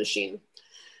well-oiled machine.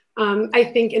 I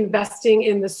think investing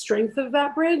in the strength of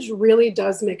that bridge really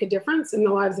does make a difference in the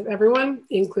lives of everyone,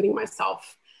 including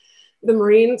myself. The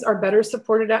Marines are better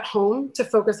supported at home to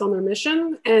focus on their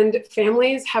mission, and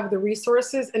families have the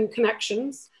resources and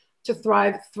connections to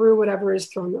thrive through whatever is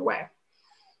thrown their way.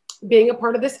 Being a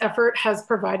part of this effort has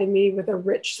provided me with a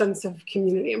rich sense of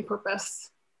community and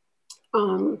purpose.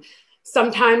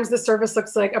 Sometimes the service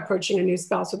looks like approaching a new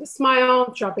spouse with a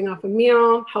smile, dropping off a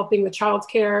meal, helping with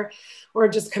childcare, or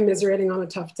just commiserating on a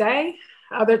tough day.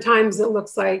 Other times it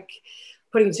looks like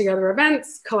putting together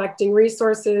events, collecting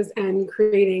resources, and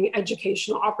creating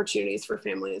educational opportunities for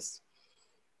families.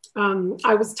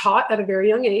 I was taught at a very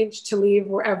young age to leave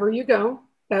wherever you go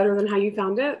better than how you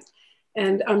found it.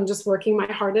 And I'm just working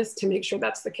my hardest to make sure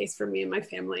that's the case for me and my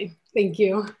family. Thank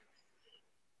you.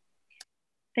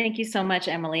 Thank you so much,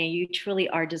 Emily. You truly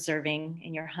are deserving,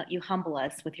 and you humble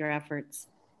us with your efforts.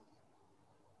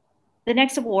 The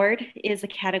next award is the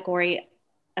category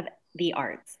of the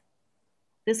arts.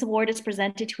 This award is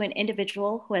presented to an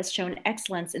individual who has shown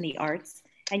excellence in the arts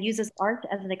and uses art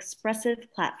as an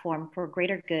expressive platform for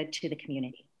greater good to the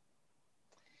community.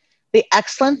 The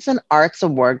Excellence in Arts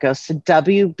Award goes to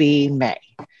W.B. May.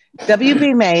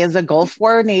 W.B. May is a Gulf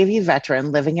War Navy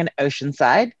veteran living in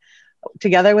Oceanside.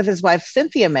 Together with his wife,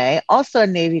 Cynthia May, also a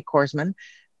Navy corpsman,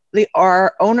 they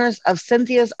are owners of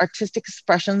Cynthia's Artistic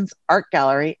Expressions Art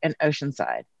Gallery in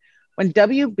Oceanside. When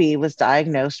W.B. was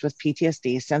diagnosed with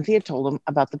PTSD, Cynthia told him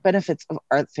about the benefits of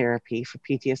art therapy for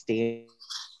PTSD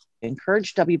and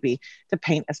encouraged W.B. to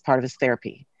paint as part of his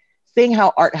therapy. Seeing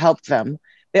how art helped them,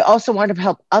 they also wanted to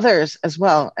help others as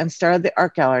well and started the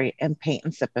art gallery and paint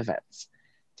and sip events.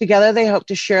 Together, they hope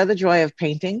to share the joy of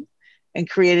painting and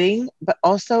creating, but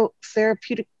also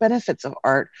therapeutic benefits of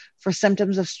art for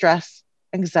symptoms of stress,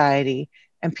 anxiety,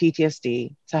 and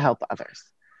PTSD to help others.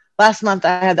 Last month,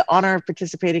 I had the honor of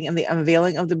participating in the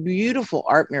unveiling of the beautiful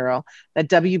art mural that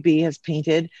WB has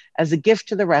painted as a gift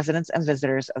to the residents and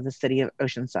visitors of the city of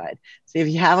Oceanside. So if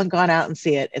you haven't gone out and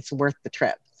see it, it's worth the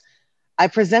trip. I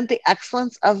present the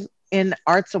Excellence in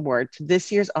Arts Award to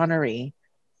this year's honoree,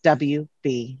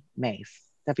 W.B. Mays.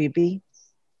 W.B.?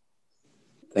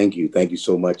 Thank you. Thank you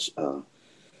so much,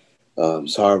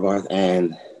 Horvath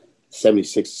and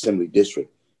 76th Assembly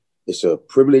District. It's a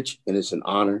privilege and it's an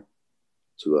honor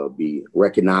to be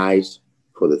recognized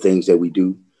for the things that we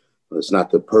do. It's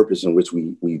not the purpose in which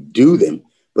we do them,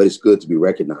 but it's good to be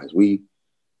recognized. We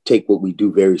take what we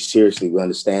do very seriously. We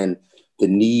understand the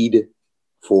need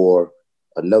for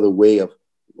another way of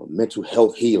mental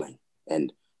health healing.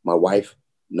 And my wife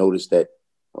noticed that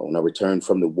when I returned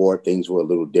from the war, things were a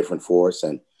little different for us.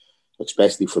 And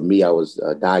especially for me, I was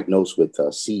diagnosed with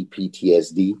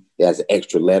CPTSD. It has an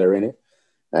extra letter in it.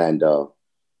 And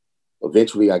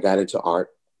eventually I got into art,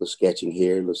 a little sketching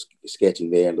here, a little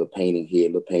sketching there, a little painting here, a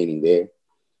little painting there.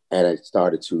 And I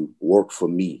started to work for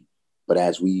me. But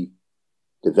as we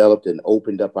developed and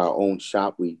opened up our own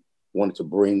shop, we wanted to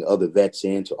bring other vets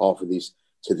in to offer this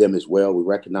to them as well. We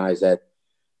recognize that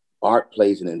art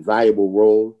plays an invaluable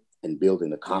role in building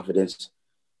the confidence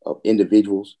of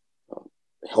individuals,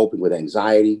 helping with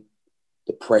anxiety,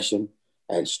 depression,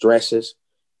 and stresses.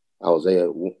 I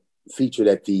was featured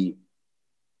at the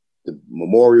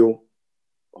Memorial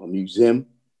Museum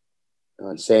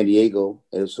in San Diego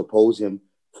at a symposium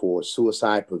for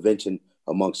suicide prevention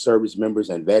among service members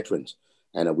and veterans.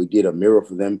 And we did a mural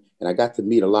for them. And I got to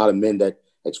meet a lot of men that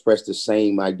expressed the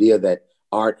same idea that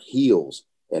art heals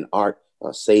and art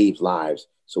saves lives.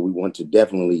 So we want to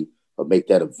definitely make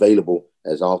that available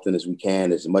as often as we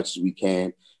can, as much as we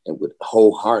can, and with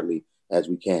wholeheartedly as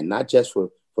we can, not just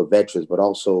for veterans, but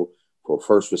also for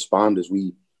first responders.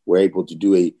 We were able to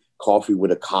do a coffee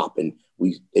with a cop, and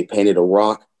they painted a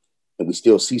rock, and we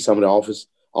still see some of the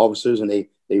officers, and they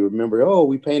remember, oh,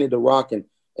 we painted the rock, and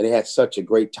they had such a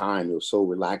great time. It was so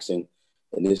relaxing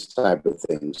and this type of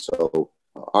thing. So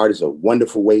art is a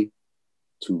wonderful way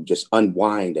to just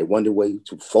unwind, a wonderful way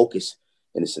to focus,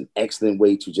 and it's an excellent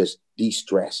way to just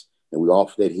de-stress. And we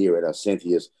offer that here at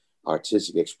Cynthia's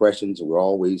Artistic Expressions, and we're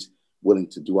always willing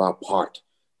to do our part.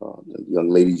 The young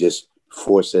lady just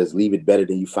before says, leave it better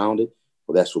than you found it.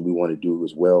 Well, that's what we want to do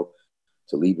as well,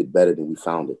 to leave it better than we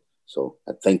found it. So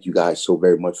I thank you guys so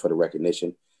very much for the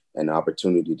recognition and the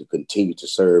opportunity to continue to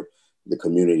serve the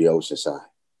community of Oceanside.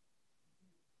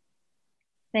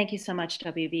 Thank you so much,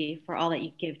 WB, for all that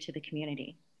you give to the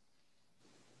community.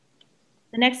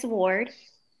 The next award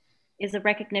is a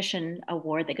recognition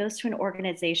award that goes to an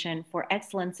organization for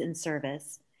excellence in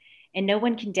service. And no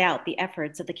one can doubt the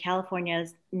efforts of the California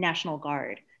National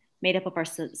Guard, made up of our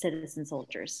citizen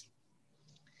soldiers.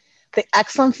 The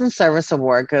Excellence in Service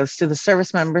Award goes to the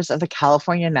service members of the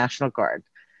California National Guard.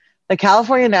 The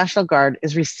California National Guard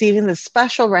is receiving this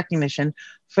special recognition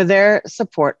for their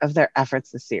support of their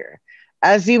efforts this year.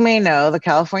 As you may know, the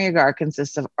California Guard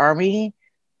consists of Army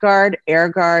Guard, Air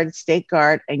Guard, State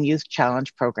Guard, and Youth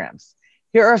Challenge programs.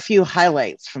 Here are a few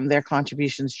highlights from their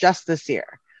contributions just this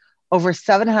year. Over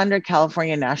 700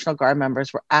 California National Guard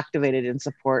members were activated in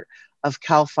support of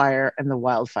CAL FIRE and the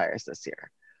wildfires this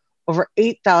year. Over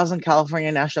 8,000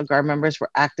 California National Guard members were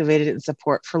activated in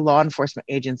support for law enforcement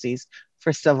agencies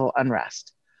for civil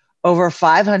unrest. Over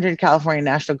 500 California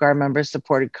National Guard members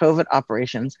supported COVID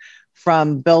operations,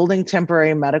 from building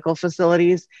temporary medical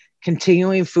facilities,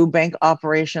 continuing food bank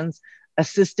operations,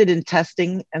 assisted in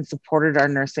testing, and supported our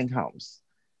nursing homes.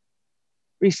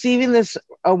 Receiving this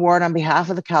award on behalf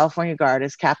of the California Guard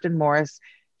is Captain Morris,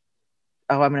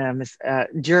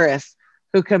 Juris,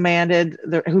 who command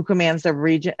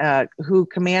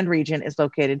region is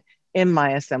located in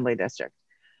my assembly district.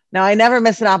 Now, I never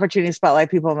miss an opportunity to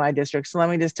spotlight people in my district, so let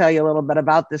me just tell you a little bit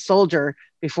about the soldier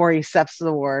before he accepts the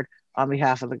award on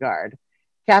behalf of the Guard.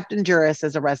 Captain Juris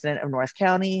is a resident of North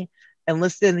County,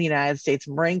 enlisted in the United States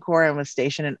Marine Corps, and was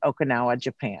stationed in Okinawa,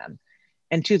 Japan.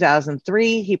 In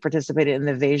 2003, he participated in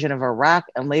the invasion of Iraq,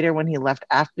 and later when he left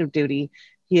active duty,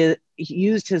 he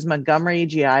used his Montgomery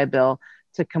GI Bill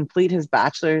to complete his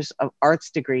Bachelor's of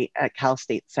Arts degree at Cal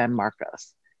State San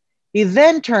Marcos. He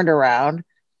then turned around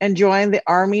and joined the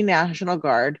Army National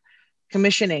Guard,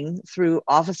 commissioning through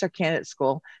Officer Candidate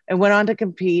School, and went on to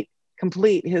complete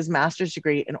his master's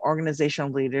degree in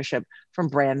organizational leadership from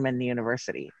Brandman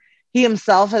University. He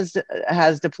himself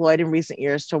has deployed in recent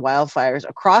years to wildfires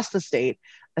across the state,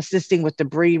 assisting with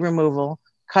debris removal,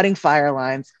 cutting fire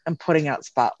lines, and putting out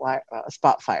spot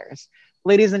fires.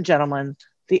 Ladies and gentlemen,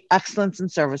 the Excellence in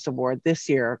Service Award this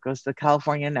year goes to the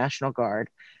California National Guard.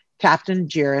 Captain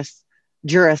Juris,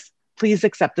 please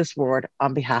accept this award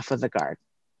on behalf of the Guard.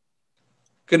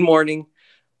 Good morning.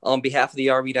 On behalf of the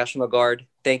Army National Guard,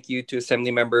 thank you to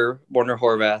Assemblymember Boerner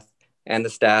Horvath and the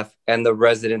staff and the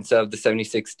residents of the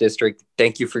 76th District.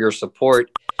 Thank you for your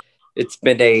support. It's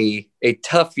been a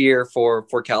tough year for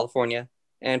California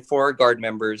and for our Guard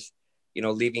members, you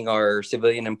know, leaving our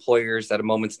civilian employers at a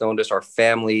moment's notice, our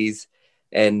families,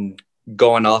 and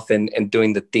going off and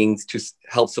doing the things to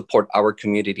help support our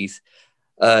communities.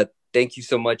 Thank you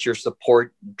so much. Your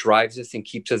support drives us and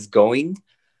keeps us going.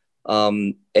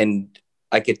 And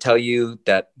I could tell you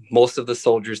that most of the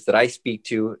soldiers that I speak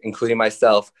to, including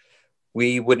myself,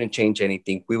 we wouldn't change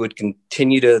anything. We would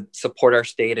continue to support our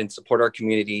state and support our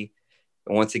community.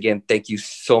 And once again, thank you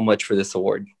so much for this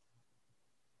award.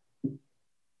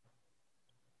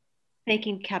 Thank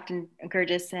you, Captain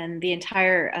Gurgis and the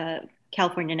entire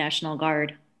California National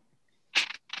Guard.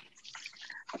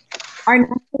 Our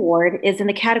next award is in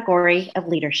the category of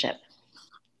leadership.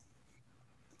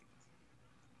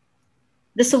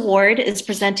 This award is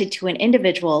presented to an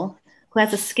individual who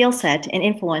has a skill set and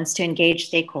influence to engage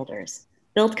stakeholders,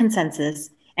 build consensus,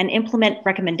 and implement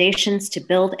recommendations to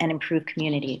build and improve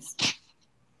communities.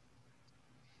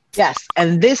 Yes,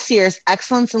 and this year's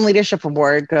Excellence in Leadership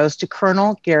Award goes to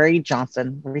Colonel Gary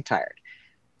Johnston, retired.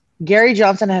 Gary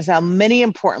Johnston has held many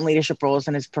important leadership roles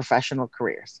in his professional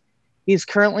careers. He's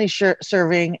currently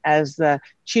serving as the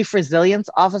Chief Resilience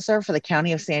Officer for the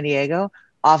County of San Diego,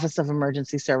 Office of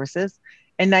Emergency Services.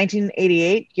 In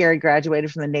 1988, Gary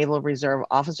graduated from the Naval Reserve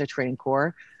Officer Training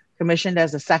Corps, commissioned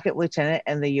as a second lieutenant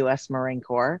in the U.S. Marine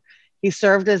Corps. He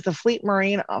served as the Fleet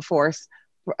Marine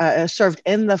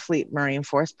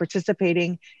Force,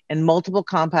 participating in multiple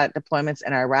combat deployments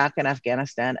in Iraq and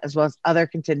Afghanistan, as well as other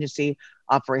contingency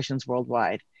operations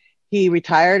worldwide. He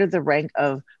retired at the rank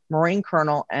of Marine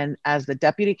Colonel and as the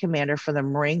Deputy Commander for the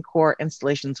Marine Corps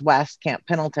Installations West, Camp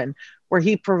Pendleton, where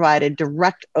he provided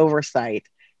direct oversight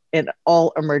in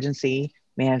all emergency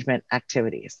management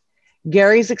activities.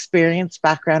 Gary's experience,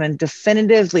 background, and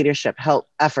definitive leadership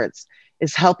efforts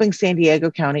is helping San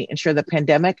Diego County ensure the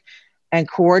pandemic and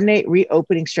coordinate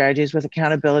reopening strategies with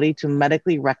accountability to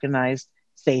medically recognized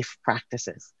safe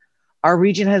practices. Our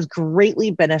region has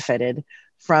greatly benefited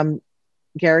from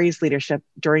Gary's leadership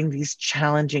during these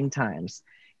challenging times.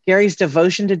 Gary's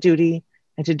devotion to duty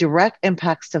and to direct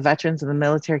impacts to veterans and the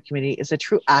military community is a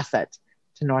true asset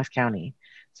to North County.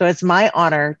 So it's my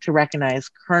honor to recognize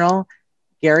Colonel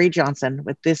Gary Johnston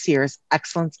with this year's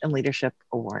Excellence in Leadership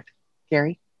Award.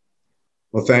 Gary?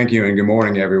 Well, thank you and good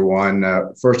morning, everyone.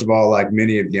 First of all, like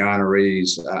many of the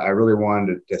honorees, I really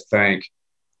wanted to thank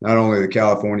not only the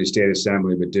California State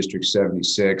Assembly, but District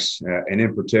 76, and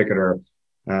in particular,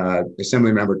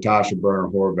 Assemblymember Tasha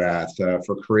Boerner Horvath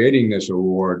for creating this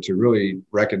award to really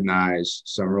recognize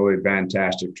some really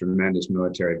fantastic, tremendous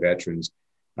military veterans.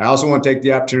 I also want to take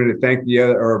the opportunity to thank the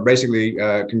other, or basically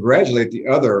congratulate the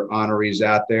other honorees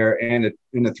out there and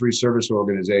in the three service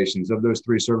organizations. Of those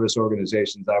three service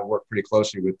organizations, I've worked pretty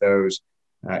closely with those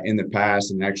in the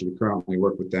past and actually currently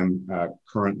work with them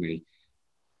currently.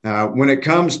 When it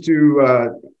comes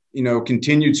to,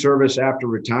 continued service after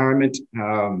retirement,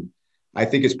 I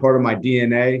think it's part of my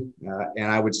DNA.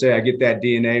 And I would say I get that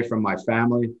DNA from my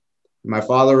family. My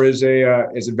father is a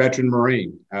veteran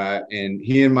Marine, and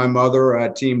he and my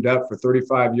mother teamed up for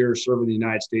 35 years serving the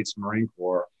United States Marine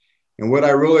Corps. And what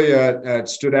I really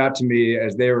stood out to me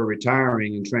as they were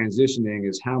retiring and transitioning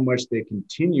is how much they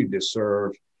continued to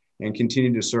serve and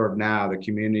continue to serve now, the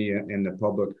community and the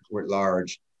public at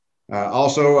large.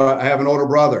 Also, I have an older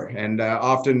brother, and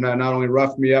often not only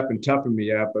roughed me up and toughened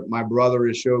me up, but my brother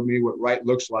has showed me what right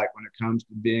looks like when it comes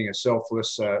to being a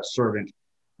selfless servant.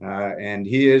 And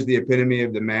he is the epitome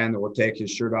of the man that will take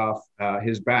his shirt off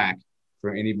his back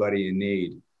for anybody in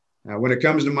need. When it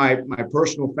comes to my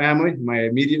personal family, my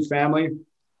immediate family,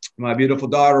 my beautiful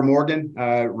daughter, Morgan,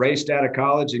 raced out of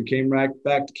college and came right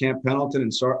back to Camp Pendleton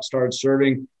and started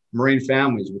serving Marine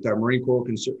families with our Marine Corps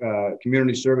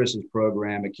Community Services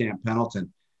program at Camp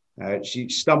Pendleton. She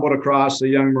stumbled across a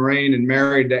young Marine and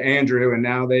married to Andrew, and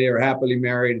now they are happily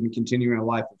married and continuing a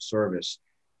life of service.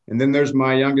 And then there's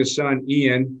my youngest son,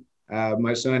 Ian.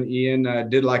 My son, Ian,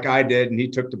 did like I did, and he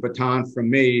took the baton from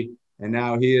me. And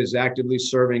now he is actively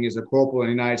serving as a corporal in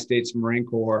the United States Marine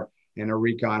Corps and a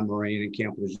recon Marine in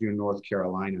Camp Lejeune, North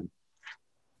Carolina.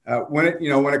 When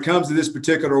it comes to this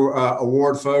particular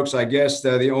award, folks, I guess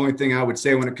the only thing I would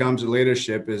say when it comes to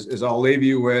leadership is I'll leave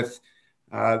you with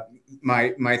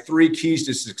my three keys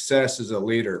to success as a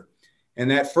leader. And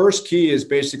that first key is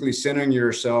basically centering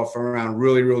yourself around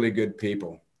really, really good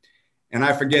people. And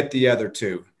I forget the other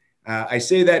two. I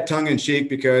say that tongue in cheek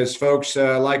because folks,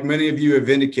 like many of you have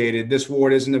indicated, this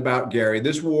award isn't about Gary.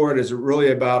 This award is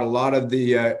really about a lot of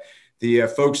the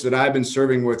folks that I've been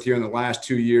serving with here in the last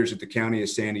 2 years at the County of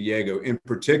San Diego, in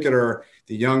particular,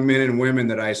 the young men and women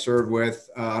that I serve with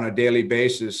on a daily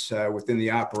basis within the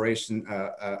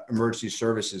emergency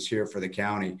services here for the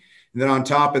county. And then on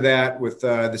top of that, with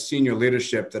the senior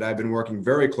leadership that I've been working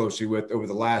very closely with over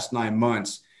the last 9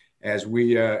 months as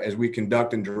we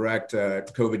conduct and direct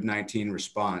COVID-19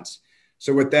 response.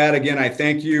 So with that, again, I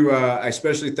thank you. I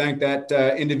especially thank that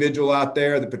individual out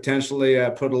there that potentially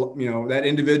that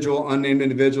individual, unnamed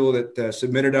individual that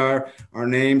submitted our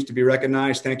names to be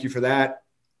recognized. Thank you for that.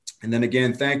 And then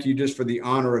again, thank you just for the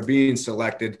honor of being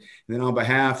selected. And then on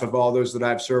behalf of all those that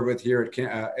I've served with here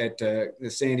at the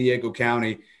San Diego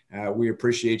County, we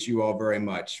appreciate you all very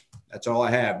much. That's all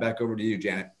I have. Back over to you,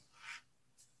 Janet.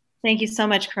 Thank you so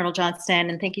much, Colonel Johnston,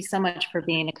 and thank you so much for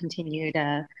being a continued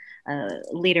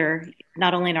leader,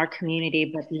 not only in our community,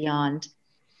 but beyond.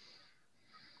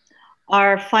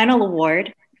 Our final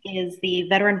award is the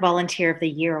Veteran Volunteer of the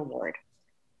Year Award.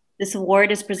 This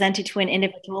award is presented to an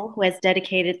individual who has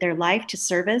dedicated their life to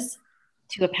service,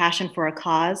 to a passion for a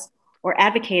cause, or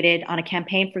advocated on a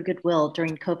campaign for goodwill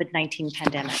during the COVID-19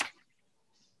 pandemic.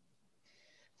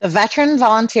 The Veteran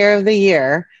Volunteer of the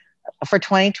Year for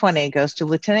 2020 goes to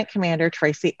Lieutenant Commander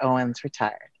Tracy Owens,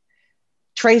 retired.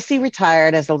 Tracy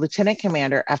retired as a lieutenant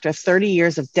commander after 30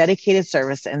 years of dedicated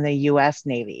service in the U.S.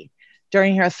 Navy.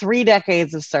 During her 3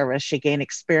 decades of service, she gained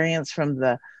experience from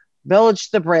the village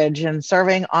to the bridge and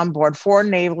serving on board 4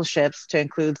 naval ships to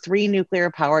include 3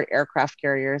 nuclear-powered aircraft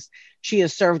carriers. She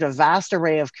has served a vast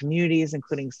array of communities,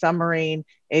 including submarine,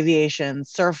 aviation,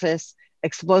 surface,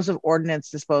 explosive ordnance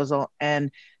disposal,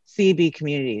 and CB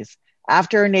communities.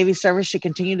 After her Navy service, she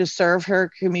continued to serve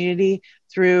her community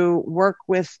through work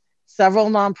with several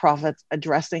nonprofits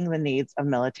addressing the needs of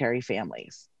military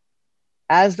families.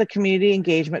 As the Community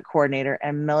Engagement Coordinator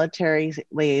and Military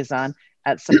Liaison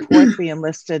at Support the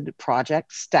Enlisted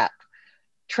Project, STEP,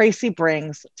 Tracy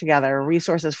brings together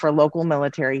resources for local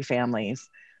military families,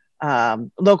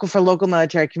 local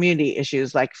military community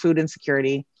issues like food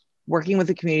insecurity, working with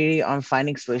the community on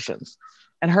finding solutions.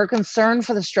 And her concern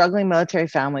for the struggling military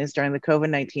families during the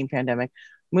COVID-19 pandemic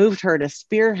moved her to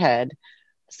spearhead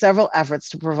several efforts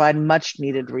to provide much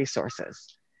needed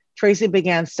resources. Tracy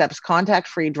began STEP's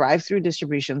contact-free drive-through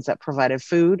distributions that provided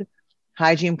food,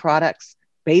 hygiene products,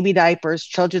 baby diapers,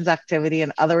 children's activity,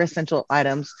 and other essential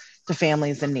items to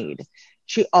families in need.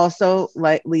 She also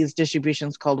leads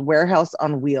distributions called Warehouse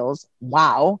on Wheels,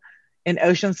 WOW, in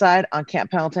Oceanside, on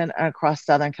Camp Pendleton, and across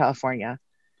Southern California.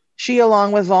 She,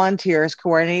 along with volunteers,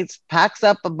 coordinates, packs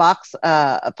up a box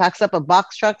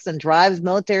trucks and drives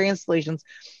military installations,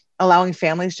 allowing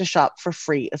families to shop for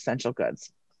free essential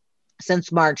goods.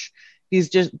 Since March, these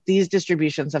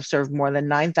distributions have served more than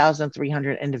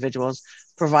 9,300 individuals,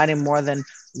 providing more than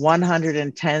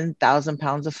 110,000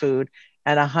 pounds of food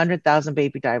and 100,000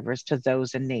 baby diapers to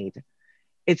those in need.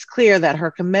 It's clear that her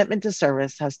commitment to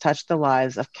service has touched the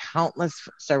lives of countless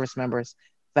service members,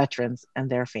 veterans, and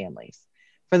their families.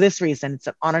 For this reason, it's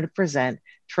an honor to present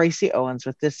Tracy Owens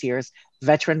with this year's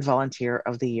Veteran Volunteer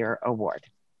of the Year Award.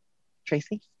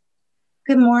 Tracy?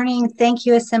 Good morning. Thank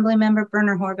you, Assemblymember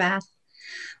Boerner Horvath.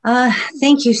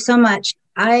 Thank you so much.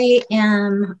 I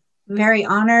am very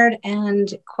honored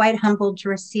and quite humbled to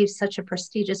receive such a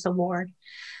prestigious award.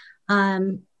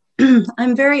 I'm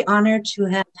very honored to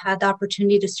have had the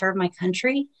opportunity to serve my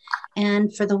country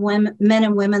and for the men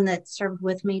and women that served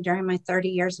with me during my 30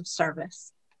 years of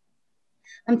service.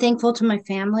 I'm thankful to my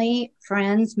family,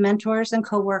 friends, mentors, and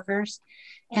coworkers,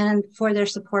 and for their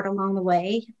support along the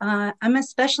way. I'm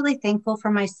especially thankful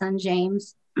for my son,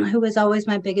 James, who was always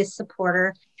my biggest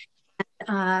supporter.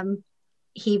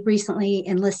 He recently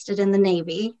enlisted in the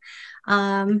Navy.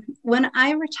 When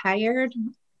I retired,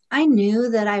 I knew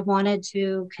that I wanted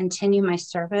to continue my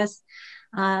service,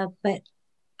 but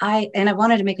I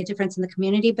wanted to make a difference in the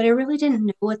community, but I really didn't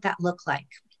know what that looked like.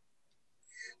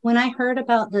 When I heard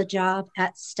about the job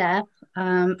at STEP,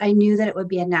 I knew that it would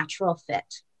be a natural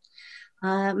fit.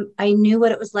 I knew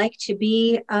what it was like to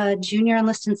be a junior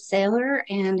enlisted sailor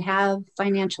and have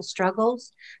financial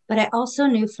struggles, but I also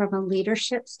knew from a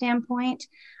leadership standpoint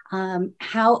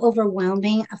how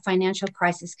overwhelming a financial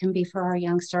crisis can be for our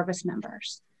young service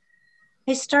members.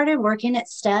 I started working at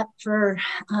STEP for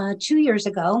 2 years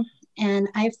ago, and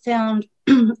I've found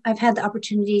I've had the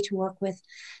opportunity to work with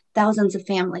thousands of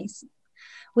families.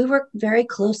 We work very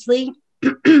closely,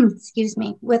 excuse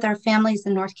me, with our families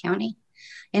in North County,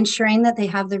 ensuring that they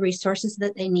have the resources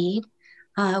that they need.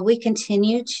 We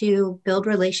continue to build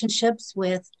relationships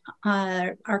with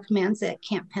our commands at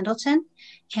Camp Pendleton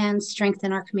and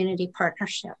strengthen our community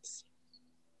partnerships.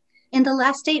 In the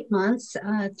last 8 months,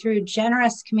 through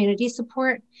generous community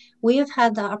support, we have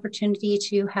had the opportunity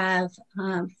to have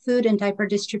food and diaper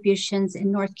distributions in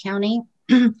North County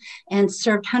and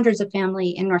served hundreds of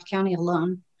families in North County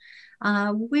alone.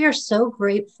 We are so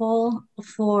grateful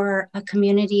for a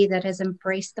community that has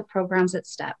embraced the programs at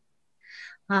STEP.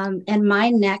 And my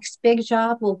next big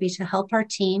job will be to help our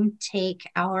team take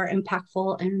our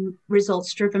impactful and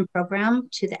results-driven program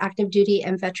to the active duty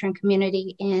and veteran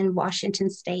community in Washington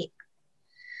State.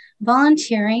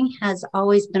 Volunteering has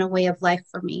always been a way of life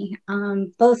for me,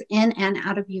 both in and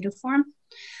out of uniform.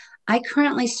 I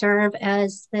currently serve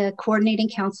as the coordinating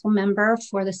council member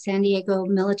for the San Diego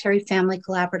Military Family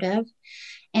Collaborative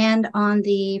and on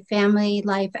the Family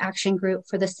Life Action Group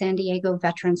for the San Diego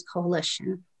Veterans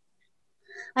Coalition.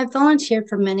 I've volunteered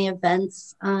for many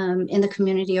events in the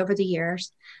community over the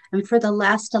years. And for the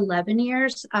last 11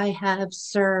 years, I have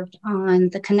served on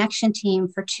the connection team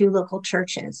for 2 local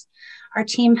churches. Our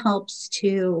team helps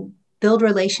to build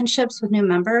relationships with new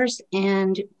members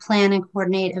and plan and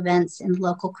coordinate events in the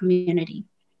local community.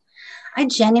 I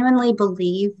genuinely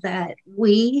believe that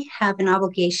we have an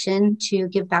obligation to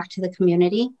give back to the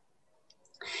community,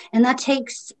 and that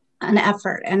takes an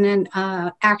effort and an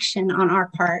action on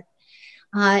our part.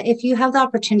 If you have the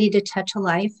opportunity to touch a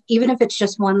life, even if it's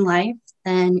just one life,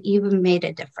 then you've made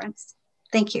a difference.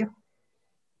 Thank you.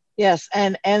 Yes,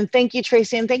 and thank you,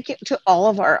 Tracy, and thank you to all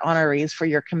of our honorees for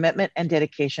your commitment and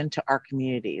dedication to our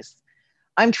communities.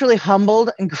 I'm truly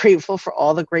humbled and grateful for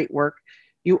all the great work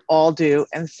you all do,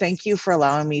 and thank you for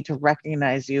allowing me to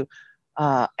recognize you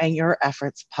and your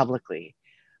efforts publicly.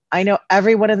 I know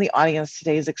everyone in the audience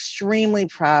today is extremely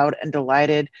proud and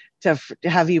delighted to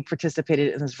have you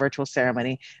participated in this virtual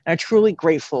ceremony, and are truly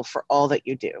grateful for all that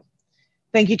you do.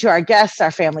 Thank you to our guests, our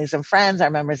families and friends, our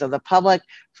members of the public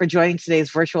for joining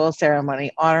today's virtual ceremony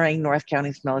honoring North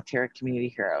County's military community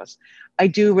heroes. I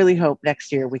do really hope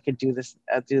next year we could do this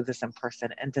in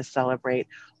person and to celebrate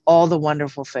all the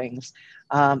wonderful things.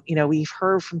 You know, we've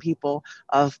heard from people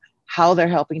of how they're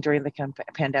helping during the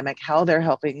pandemic, how they're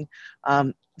helping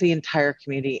the entire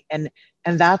community, and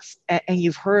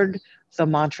you've heard the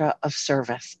mantra of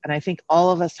service. And I think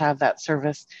all of us have that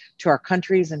service to our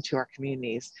countries and to our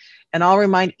communities. And I'll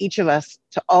remind each of us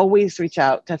to always reach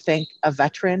out to thank a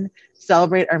veteran,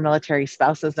 celebrate our military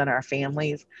spouses and our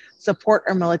families, support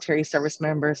our military service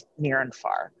members near and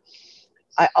far.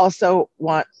 I also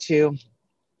want to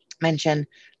mention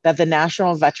that the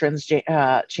National Veterans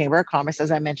Chamber of Commerce,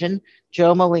 as I mentioned,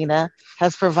 Joe Molina,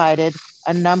 has provided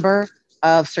a number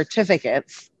of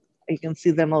certificates. You can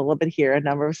see them a little bit here, a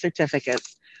number of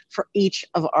certificates for each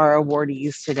of our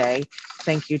awardees today.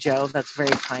 Thank you, Joe. That's very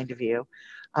kind of you.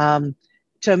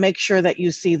 To make sure that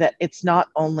you see that it's not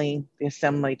only the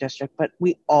Assembly District, but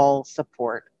we all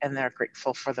support and they're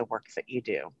grateful for the work that you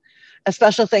do. A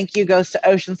special thank you goes to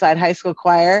Oceanside High School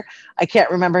Choir. I can't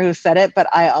remember who said it, but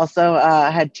I also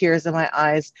had tears in my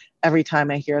eyes every time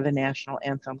I hear the national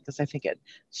anthem, because I think it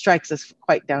strikes us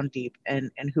quite down deep in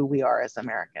who we are as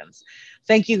Americans.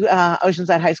 Thank you,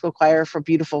 Oceanside High School Choir, for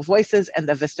beautiful voices, and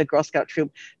the Vista Girl Scout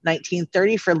Troop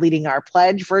 1930 for leading our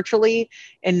pledge virtually.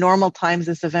 In normal times,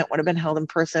 this event would have been held in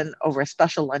person over a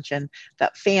special luncheon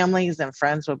that families and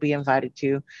friends would be invited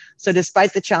to. So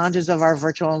despite the challenges of our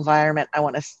virtual environment, I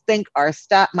want to thank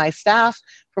my staff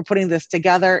for putting this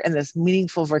together in this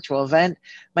meaningful virtual event.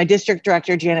 My district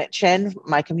director, Janet Chen,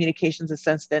 my communications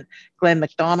assistant, Glenn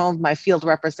McDonald, my field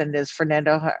representatives,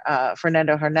 Fernando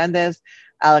Hernandez,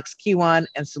 Alex Kiwan,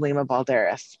 and Salima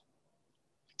Balderas.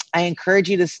 I encourage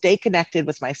you to stay connected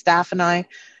with my staff and I.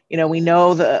 You know, we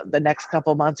know the next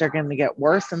couple months are going to get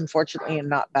worse, unfortunately, and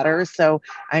not better. So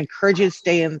I encourage you to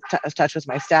stay in touch with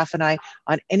my staff and I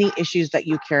on any issues that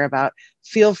you care about.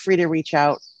 Feel free to reach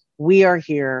out. We are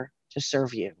here to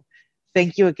serve you.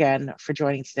 Thank you again for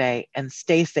joining today, and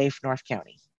stay safe, North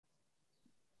County.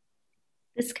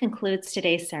 This concludes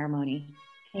today's ceremony.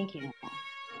 Thank you all.